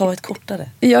 tjejer, ta ett kortare.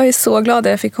 Jag är så glad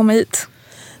att jag fick komma hit.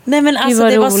 Nej men alltså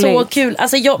det var så kul.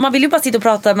 Alltså, man vill ju bara sitta och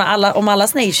prata med om alla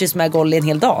issues med Golly en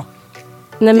hel dag.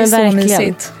 Nej men det är verkligen. så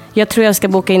mysigt. Jag tror jag ska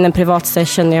boka in en privat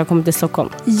session när jag kommer till Stockholm.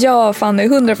 Ja, Fanny,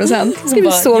 100%. Det ska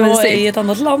bli så mysigt. Jag är i ett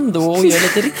annat land då och gör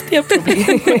lite riktiga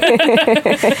problem.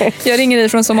 Jag ringer dig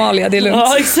från Somalia, det är lugnt.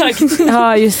 Ja, exakt.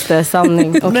 Ja, just det, sanning.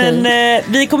 Okay. Men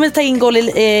vi kommer ta in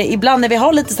Golly ibland när vi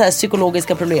har lite så här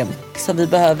psykologiska problem som vi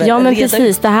behöver. Ja, men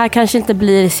precis. Det här kanske inte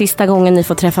blir sista gången ni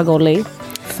får träffa Golly.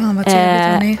 Fan vad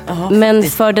trevligt, men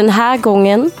faktiskt. För den här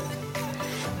gången,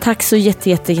 tack så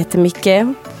jättemycket.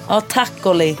 Ja, tack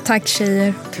Golly. Tack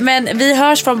tjejer. Men vi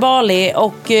hörs från Bali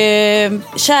och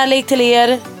kärlek till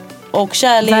er och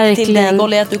kärlek verkligen. Till dig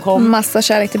Golly att du kom. Massa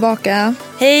kärlek tillbaka.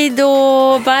 Hej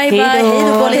då, bye bye. Hej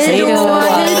då Golly. Hej då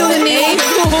hörni.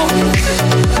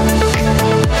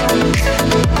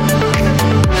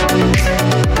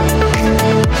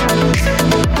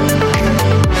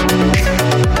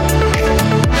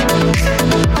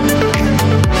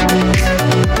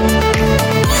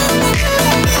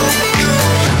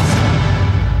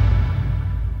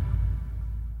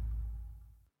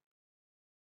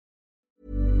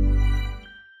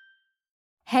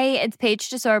 Hey, it's Paige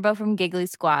DeSorbo from Giggly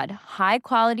Squad. High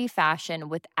quality fashion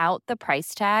without the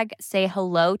price tag. Say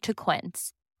hello to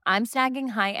Quince. I'm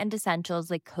snagging high-end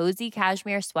essentials like cozy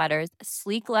cashmere sweaters,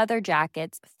 sleek leather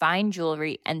jackets, fine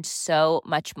jewelry, and so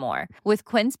much more. With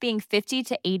Quince being 50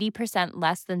 to 80%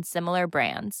 less than similar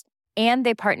brands. And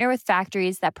they partner with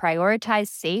factories that prioritize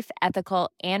safe, ethical,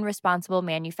 and responsible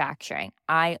manufacturing.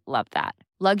 I love that.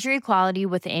 Luxury quality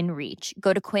within reach.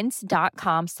 Go to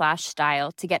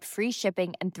quince.com/style to get free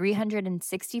shipping and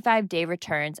 365-day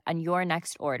returns on your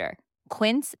next order.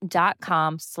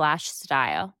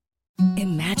 Quince.com/style.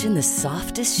 Imagine the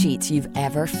softest sheets you've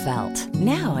ever felt.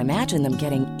 Now imagine them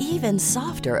getting even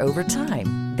softer over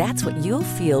time. That's what you'll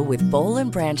feel with Boll &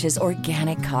 Branch's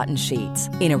organic cotton sheets.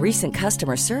 In a recent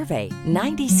customer survey,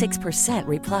 96%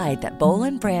 replied that Boll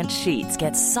 & Branch sheets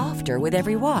get softer with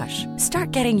every wash.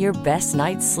 Start getting your best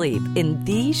night's sleep in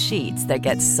these sheets that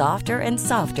get softer and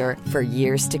softer for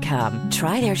years to come.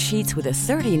 Try their sheets with a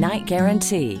 30-night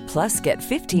guarantee. Plus, get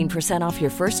 15% off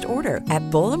your first order at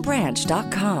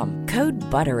bollandbranch.com. Code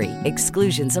BUTTERY.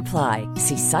 Exclusions apply.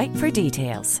 See site for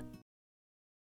details.